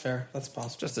 Yeah, that's fair. That's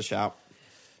possible. Just a shout.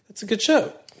 It's a good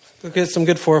show. We'll get some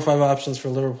good 4 or 5 options for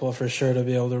Liverpool for sure to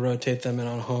be able to rotate them in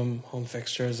on home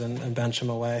fixtures and bench them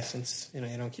away since, you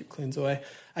don't keep cleans away.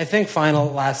 I think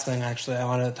last thing, actually, I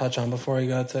wanted to touch on before we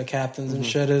go to captains and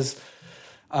shit is...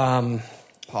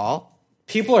 Paul?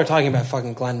 People are talking about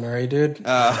fucking Glenn Murray, dude.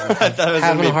 I thought it was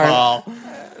going to be Paul.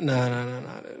 No.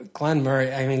 Glenn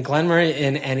Murray. I mean, Glenn Murray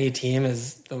in any team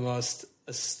is the most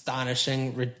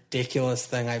astonishing, ridiculous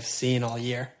thing I've seen all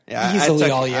year. Yeah,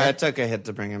 Easily all year. I took a hit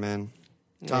to bring him in.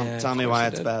 Tell me why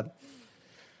it's bad.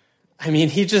 I mean,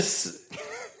 he's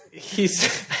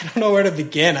I don't know where to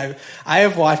begin. I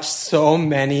have watched so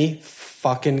many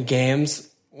fucking games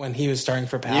when he was starting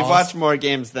for Palace. You've watched more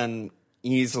games than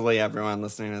easily everyone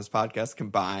listening to this podcast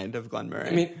combined of Glenn Murray.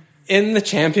 I mean, in the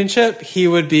championship, he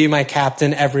would be my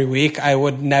captain every week. I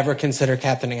would never consider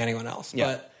captaining anyone else. Yeah.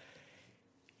 But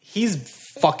he's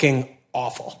fucking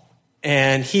awful.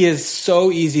 And he is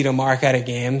so easy to mark out of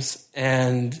games.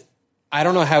 And I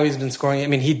don't know how he's been scoring. I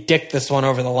mean, he dicked this one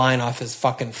over the line off his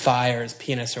fucking thigh or his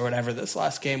penis or whatever this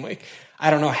last game week.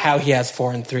 I don't know how he has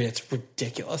 4 and 3. It's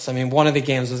ridiculous. I mean, one of the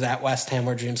games was at West Ham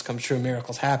where dreams come true,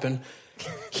 miracles happen.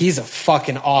 He's a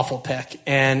fucking awful pick.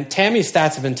 And Tammy's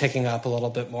stats have been ticking up a little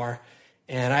bit more.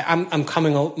 And I'm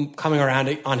coming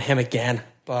around on him again.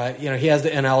 But, he has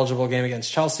the ineligible game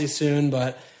against Chelsea soon,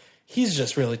 but he's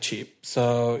just really cheap.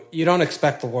 So you don't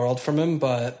expect the world from him,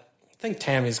 but I think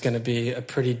Tammy's going to be a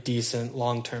pretty decent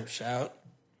long-term shout.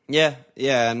 Yeah,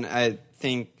 and I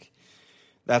think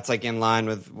that's in line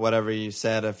with whatever you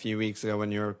said a few weeks ago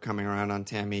when you were coming around on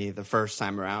Tammy the first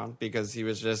time around, because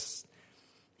he's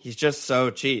just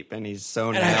so cheap and he's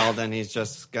so nailed and he's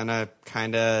just going to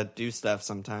kind of do stuff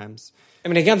sometimes. I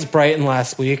mean, against Brighton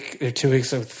last week, or 2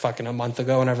 weeks or fucking a month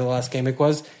ago, whenever the last game week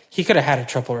was, he could have had a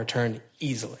triple return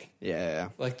easily. Yeah.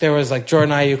 There was Jordan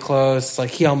Ayew close,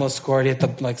 he almost scored, he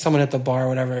hit someone hit the bar or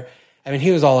whatever. I mean, he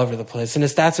was all over the place. And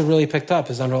his stats have really picked up.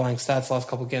 His underlying stats the last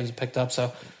couple of games have picked up.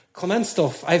 So Clement's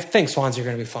still, I think Swansea are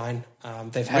going to be fine.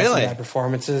 They've had some bad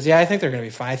performances. Yeah, I think they're going to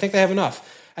be fine. I think they have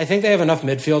enough. I think they have enough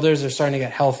midfielders. They're starting to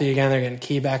get healthy again. They're getting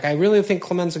Key back. I really think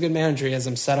Clement's a good manager. He has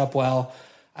them set up well.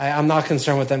 I'm not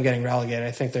concerned with them getting relegated.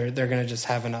 I think they're going to just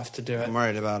have enough to do it. I'm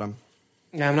worried about him.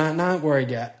 Yeah, I'm not worried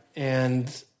yet. And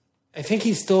I think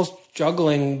he's still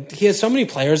struggling. He has so many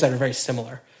players that are very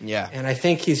similar. Yeah. And I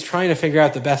think he's trying to figure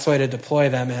out the best way to deploy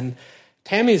them. And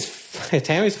Tammy's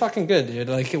fucking good, dude.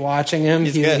 Watching him,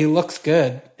 he looks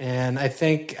good. And I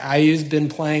think Ayew's been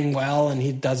playing well and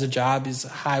he does a job. He's a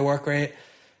high work rate.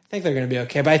 I think they're going to be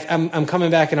okay, but I'm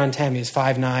coming back in on Tammy. He's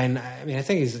 5'9". I mean, I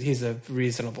think he's a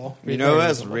reasonable. You know who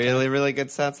has really, really good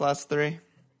stats last 3?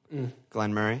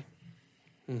 Glenn Murray.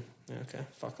 Okay,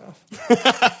 fuck off.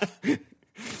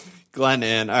 Glenn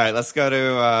in. All right, let's go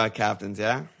to captains,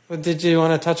 yeah? Well, did you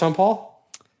want to touch on Paul?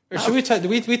 Or should we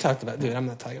talked about... Dude, I'm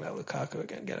not talking about Lukaku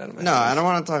again. Get out of my face. I don't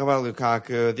want to talk about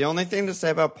Lukaku. The only thing to say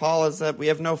about Paul is that we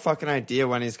have no fucking idea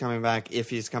when he's coming back, if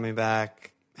he's coming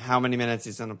back, how many minutes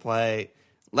he's going to play.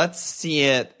 Let's see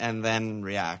it and then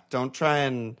react. Don't try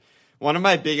and... One of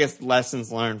my biggest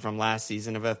lessons learned from last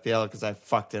season of FPL, because I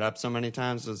fucked it up so many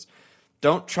times, was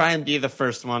don't try and be the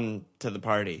first one to the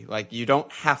party. You don't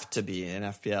have to be in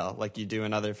FPL like you do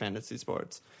in other fantasy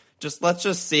sports. Let's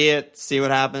just see it, see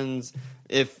what happens.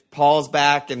 If Paul's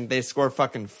back and they score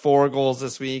fucking 4 goals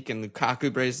this week and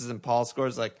Lukaku braces and Paul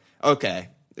scores, okay,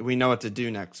 we know what to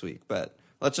do next week. But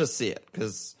let's just see it,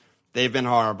 because they've been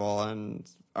horrible and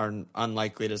are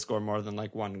unlikely to score more than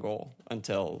 1 goal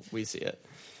until we see it.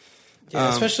 Yeah,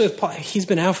 especially if Paul, he's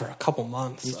been out for a couple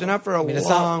months. He's been out for a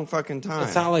long fucking time.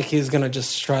 It's not like he's going to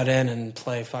just strut in and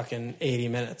play fucking 80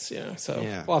 minutes, So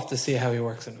we'll have to see how he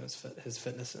works into his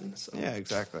fitness in. So. Yeah,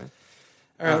 exactly.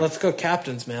 All right, let's go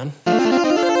captains, man.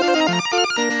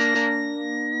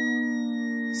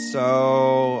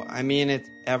 So, I mean,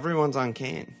 everyone's on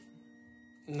Kane.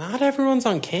 Not everyone's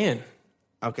on Kane.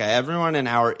 Okay, everyone in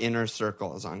our inner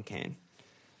circle is on Kane.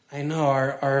 I know,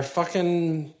 our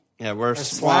fucking... Yeah, we're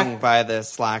swung by the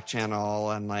Slack channel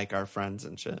and our friends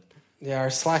and shit. Yeah, our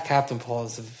Slack captain poll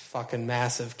is a fucking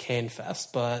massive Kane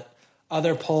fest, but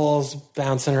other polls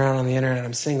bouncing around on the internet,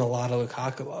 I'm seeing a lot of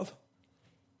Lukaku love.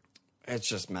 It's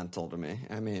just mental to me.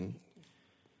 I mean,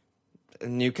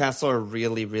 Newcastle are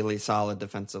really, really solid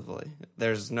defensively.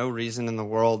 There's no reason in the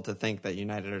world to think that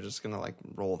United are just going to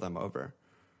roll them over.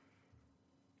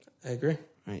 I agree.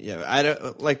 Yeah, I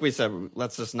don't, like we said,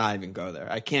 let's just not even go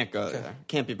there. I can't go there.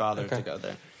 Can't be bothered to go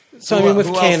there. So I mean,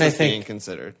 with Kane, I think being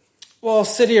considered. Well,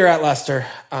 City are at Leicester.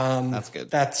 That's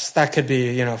good. That could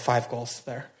be 5 goals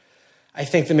there. I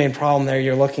think the main problem there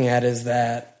you're looking at is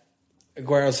that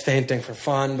Aguero's fainting for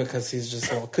fun because he's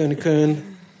just a little kun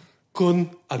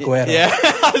Aguero. Yeah,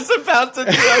 I was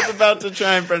about to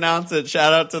try and pronounce it.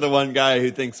 Shout out to the one guy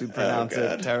who thinks we pronounce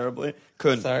it terribly.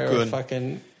 Sorry, we're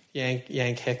fucking Yank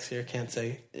Hicks here. Can't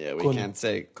say. Yeah, we can't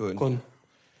say kun.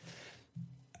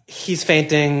 He's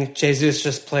fainting. Jesus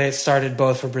just started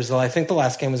both for Brazil. I think the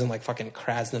last game was in like fucking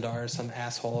Krasnodar or some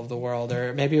asshole of the world,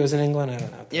 or maybe it was in England. I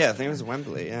don't know. Yeah, I think it was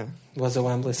Wembley. Yeah, was it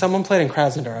Wembley? Someone played in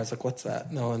Krasnodar. I was like, "What's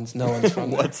that?" No one's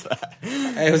from there. What's that?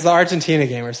 It was the Argentina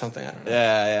game or something. I don't know.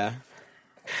 Yeah.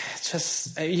 It's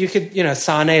just you could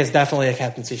Sane is definitely a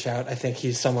captaincy shout. I think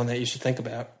he's someone that you should think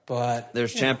about. But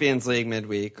there's Champions League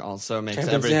midweek also makes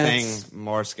everything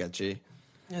more sketchy.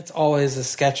 It's always a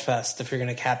sketch fest if you're going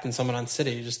to captain someone on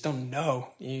City. You just don't know.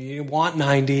 You want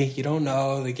 90. You don't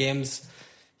know. The games,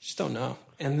 you just don't know.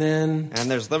 And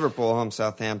there's Liverpool, home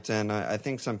Southampton. I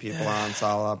think some people are on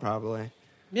Salah probably.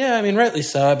 Yeah, I mean, rightly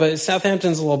so. But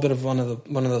Southampton's a little bit of one of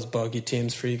those bogey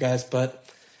teams for you guys. But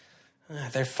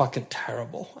they're fucking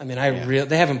terrible. I mean,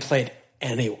 they haven't played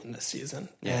anyone this season,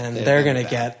 and they're gonna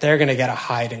get a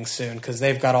hiding soon because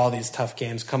they've got all these tough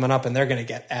games coming up, and they're gonna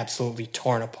get absolutely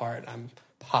torn apart. I'm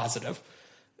positive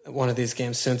one of these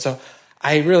games soon. So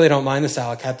I really don't mind the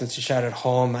Salah captaincy shout at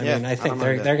home. I mean, I think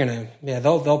they're gonna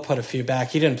they'll put a few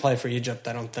back. He didn't play for Egypt,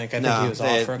 I don't think. I think he was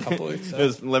off for a couple of weeks.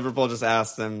 So. Liverpool just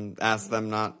asked them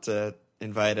not to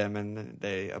invite him, and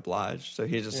they obliged. So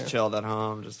he just chilled at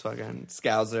home, just fucking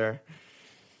scouser.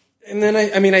 And then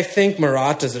I think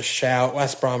Morata's a shout.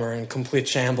 West Brom are in complete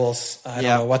shambles. I don't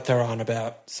know what they're on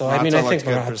about. So Morata I think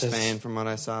Morata's good for Spain from what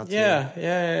I saw too.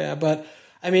 Yeah. But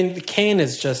I mean, Kane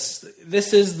is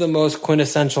this is the most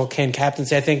quintessential Kane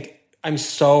captaincy. I think I'm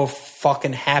so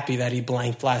fucking happy that he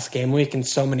blanked last game week, and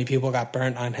so many people got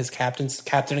burnt on his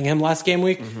captaining him last game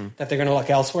week that they're going to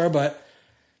look elsewhere. But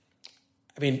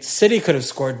I mean, City could have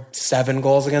scored 7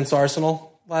 goals against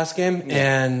Arsenal last game,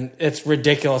 and it's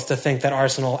ridiculous to think that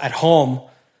Arsenal at home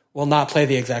will not play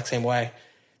the exact same way.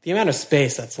 The amount of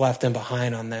space that's left in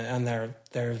behind on their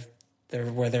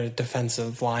where their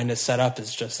defensive line is set up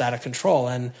is just out of control.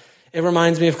 And it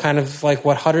reminds me of kind of like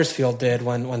what Huddersfield did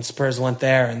when Spurs went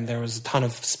there and there was a ton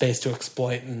of space to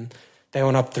exploit, and they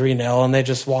went up 3-0 and they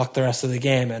just walked the rest of the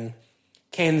game. And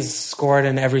Kane's scored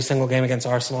in every single game against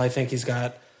Arsenal. I think he's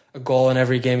got a goal in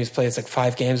every game he's played. It's like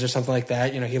 5 games or something like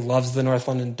that. He loves the North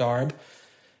London Derby.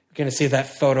 You're going to see that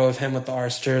photo of him with the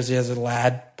Arse jersey as a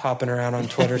lad popping around on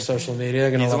Twitter, social media.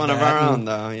 He's one of our own,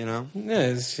 though,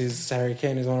 Yeah, he's Harry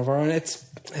Kane. He's one of our own.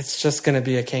 It's just going to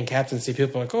be a Kane captaincy.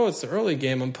 People are like, oh, it's the early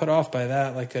game. I'm put off by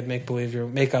that. Like, I'd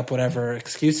make up whatever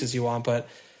excuses you want, but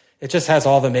it just has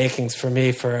all the makings for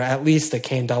me for at least a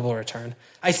Kane double return.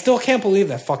 I still can't believe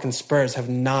that fucking Spurs have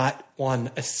not won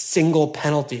a single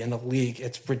penalty in the league.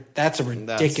 That's a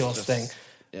ridiculous thing.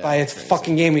 Yeah, by its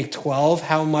fucking game week 12,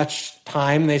 how much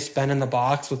time they spend in the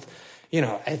box with,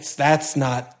 that's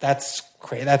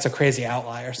a crazy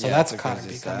outlier. So that's gotta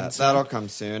be coming soon. That'll come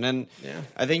soon. And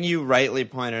I think you rightly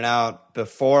pointed out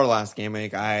before last game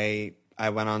week, I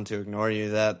went on to ignore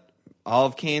you that all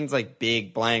of Kane's like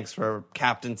big blanks for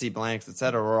captaincy blanks,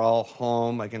 etc., were all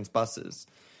home against buses.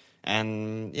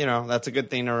 And, that's a good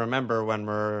thing to remember when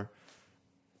we're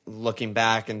looking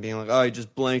back and being like, oh, he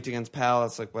just blanked against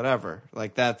Palace, like whatever.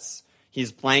 Like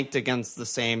he's blanked against the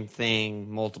same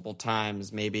thing multiple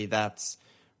times. Maybe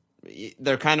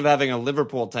they're kind of having a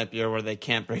Liverpool type year where they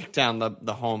can't break down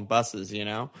the home buses,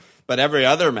 But every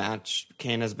other match,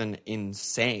 Kane has been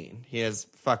insane. He has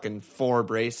fucking 4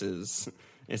 braces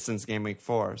since game week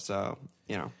 4. So,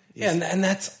 and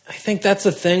I think that's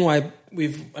the thing why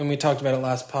we talked about it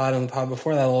last pod and the pod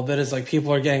before that a little bit, is like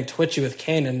people are getting twitchy with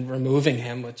Kane and removing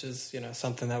him, which is,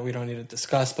 something that we don't need to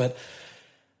discuss. But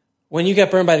when you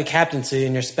get burned by the captaincy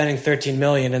and you're spending $13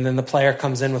 million and then the player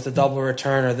comes in with a double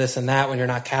return or this and that when you're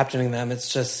not captaining them,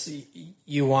 it's just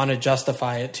you want to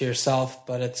justify it to yourself,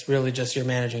 but it's really just you're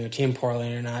managing your team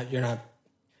poorly and you're not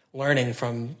learning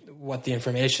from what the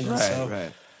information is.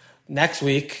 Right. Next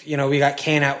week, we got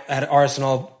Kane at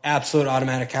Arsenal, absolute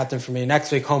automatic captain for me.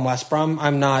 Next week, home West Brom,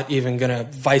 I'm not even going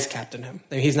to vice captain him.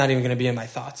 He's not even going to be in my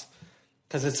thoughts.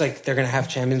 Because it's like they're going to have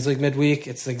Champions League midweek.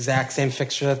 It's the exact same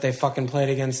fixture that they fucking played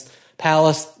against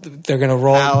Palace. They're going to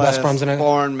roll. West Brom's in a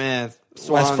Bournemouth,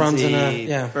 Swansea, West Brom's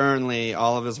in Burnley,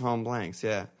 all of his home blanks,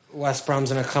 West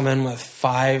Brom's going to come in with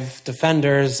 5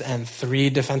 defenders and 3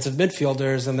 defensive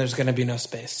midfielders, and there's going to be no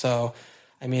space. So,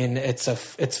 I mean, it's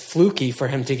fluky for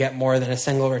him to get more than a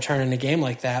single return in a game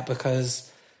like that because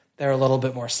they're a little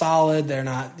bit more solid. They're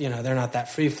not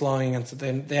that free flowing, and so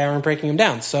they aren't breaking them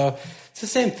down. So it's the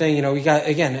same thing. We got,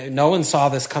 again, no one saw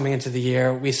this coming into the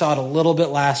year. We saw it a little bit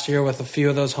last year with a few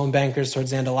of those home bankers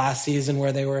towards the end of last season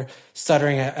where they were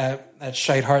stuttering at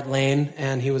Scheidhart Lane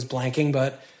and he was blanking,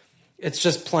 but it's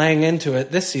just playing into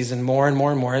it this season more and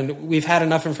more and more. And we've had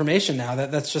enough information now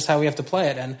that's just how we have to play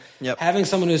it. And having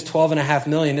someone who's $12.5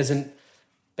 million isn't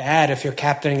bad if you're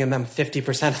captaining them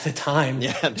 50% of the time.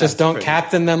 Yeah, just don't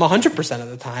captain them 100% of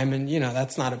the time, and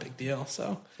that's not a big deal.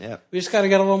 So we just got to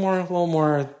get a little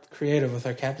more creative with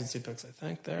our captaincy picks. I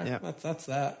think that's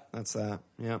that. That's that.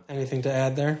 Yeah. Anything to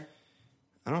add there?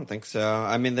 I don't think so.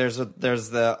 I mean, there's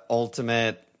the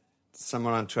ultimate.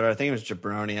 Someone on Twitter, I think it was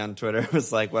Jabroni on Twitter,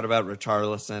 was like, "What about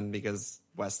Richarlison? Because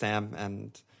West Ham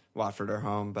and Watford are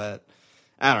home." But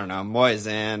I don't know. Moyes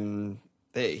in.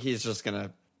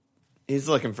 He's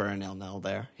looking for a 0-0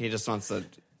 there. He just wants to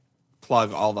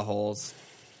plug all the holes.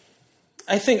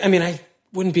 I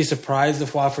wouldn't be surprised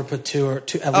if Watford put two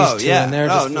in there.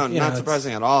 Not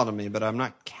surprising at all to me, but I'm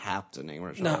not captaining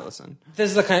Richarlison. No, this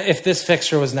is the kind. If this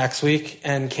fixture was next week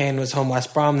and Kane was home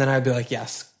West Brom, then I'd be like,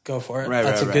 yes, go for it.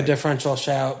 That's a good differential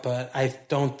shout, but I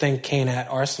don't think Kane at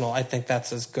Arsenal. I think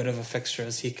that's as good of a fixture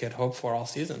as he could hope for all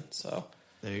season. So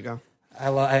there you go. I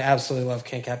absolutely love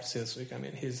Kane captaincy this week. I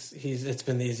mean, it's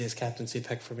been the easiest captaincy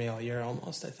pick for me all year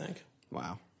almost, I think.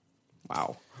 Wow.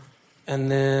 And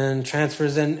then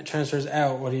transfers in, transfers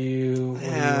out. What do you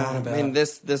want about? I mean,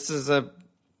 this is a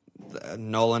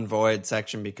null and void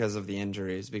section because of the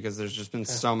injuries, because there's just been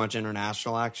so much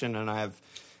international action, and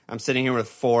I'm sitting here with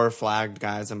 4 flagged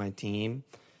guys on my team.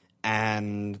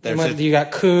 And you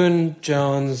got Kuhn,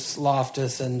 Jones,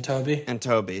 Loftus, and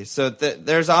Toby. So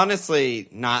there's honestly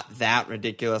not that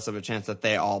ridiculous of a chance that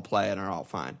they all play and are all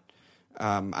fine.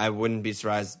 I wouldn't be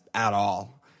surprised at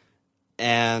all.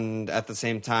 And at the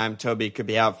same time, Toby could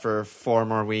be out for 4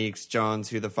 more weeks. Jones,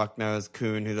 who the fuck knows?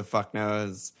 Kuhn, who the fuck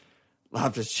knows?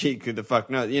 Loftus-Cheek, who the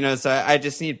fuck knows? So I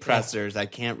just need pressers. I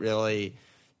can't really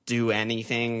do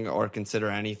anything or consider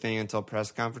anything until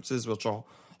press conferences, which will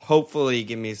hopefully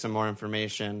give me some more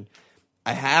information.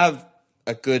 I have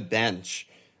a good bench,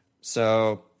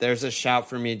 so there's a shout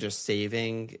for me just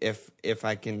saving if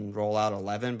I can roll out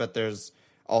 11, but there's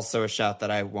also a shout that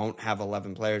I won't have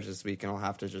 11 players this week and I'll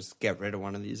have to just get rid of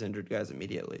one of these injured guys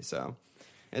immediately. So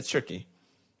it's tricky.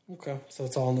 Okay, so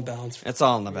it's all in the balance. It's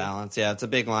all in the balance, yeah. It's a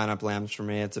big lineup lambs for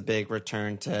me. It's a big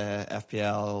return to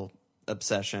FPL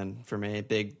obsession for me.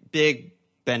 Big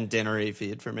Ben Dinnery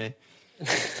feed for me.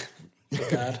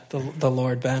 God, the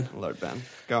Lord Ben. Lord Ben.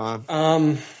 Go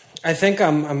on. I think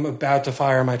I'm about to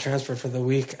fire my transfer for the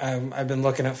week. I've been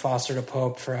looking at Foster to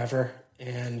Pope forever,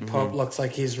 and Pope looks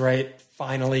like he's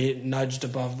finally nudged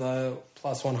above the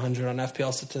plus 100 on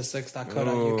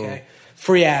FPLstatistics.co.uk.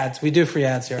 Free ads. We do free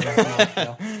ads here at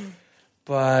FPL.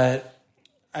 But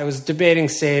I was debating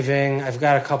saving. I've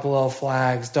got a couple of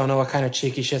flags. Don't know what kind of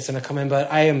cheeky shit's going to come in,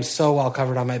 but I am so well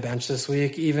covered on my bench this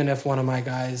week. Even if one of my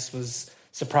guys was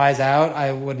surprise out,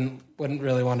 I wouldn't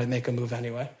really want to make a move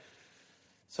anyway.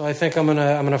 So I think I'm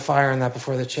gonna fire on that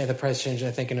before the price change.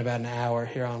 I think in about an hour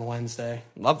here on Wednesday.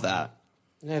 Love that.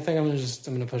 Yeah, I think I'm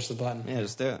gonna push the button. Yeah,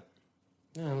 just do it.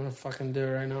 Yeah, I'm gonna fucking do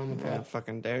it right now on the pod. I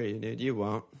fucking dare you, dude. You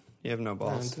won't. You have no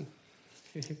balls.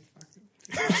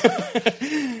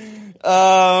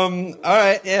 All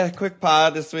right, yeah, quick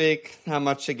pod this week. Not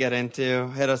much to get into.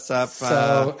 Hit us up.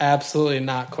 So absolutely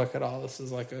not quick at all. This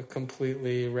is like a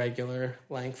completely regular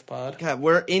length pod. God,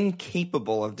 we're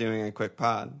incapable of doing a quick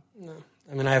pod. No.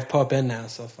 I mean, I have Pope in now,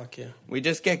 so fuck you. We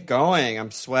just get going.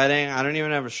 I'm sweating. I don't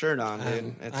even have a shirt on,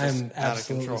 dude. I'm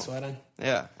absolutely sweating.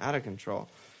 Yeah, out of control.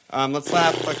 Let's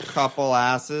slap a couple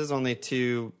asses, only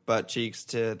 2 butt cheeks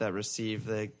that receive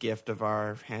the gift of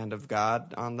our hand of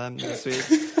God on them this week.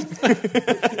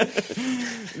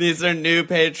 These are new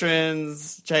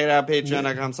patrons. Check it out,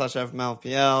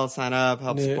 patreon.com/FMLPL. Sign up,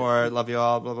 help support, love you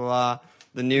all, blah, blah, blah.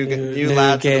 The new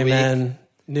lads gay of the week. Men.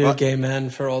 Gay men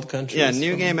for old country. Yeah,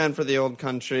 gay men for the old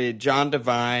country. John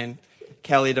Devine,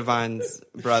 Kelly Devine's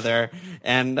brother,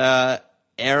 and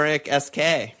Eric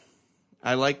SK.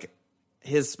 I like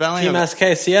his spelling. Team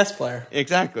SK CS player.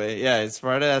 Exactly. Yeah, he's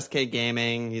part of SK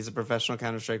Gaming. He's a professional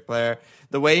Counter-Strike player.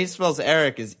 The way he spells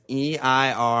Eric is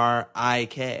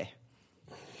EIRIK.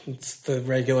 It's the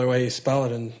regular way you spell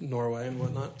it in Norway and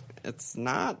whatnot. It's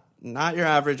not your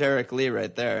average Eric Lee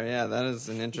right there. Yeah, that is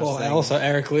an interesting... Well, also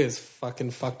Eric Lee is fucking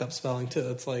fucked up spelling too.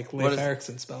 It's like Leif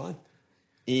Erikson spelling.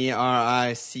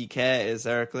 ERICK is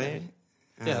Eric Lee?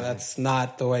 Yeah, that's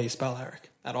not the way you spell Eric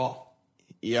at all.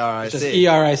 ERIC. It's just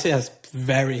ERIC. That's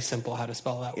very simple how to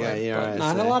spell that word. Yeah, ERIC. But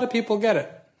not a lot of people get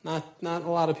it. Not a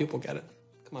lot of people get it.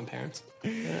 Come on, parents.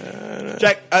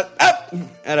 Check us out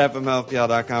at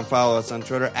FMLFPL.com. Follow us on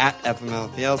Twitter at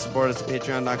FMLFPL. Support us at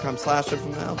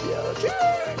Patreon.com/FMLFPL.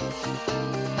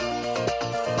 Cheers!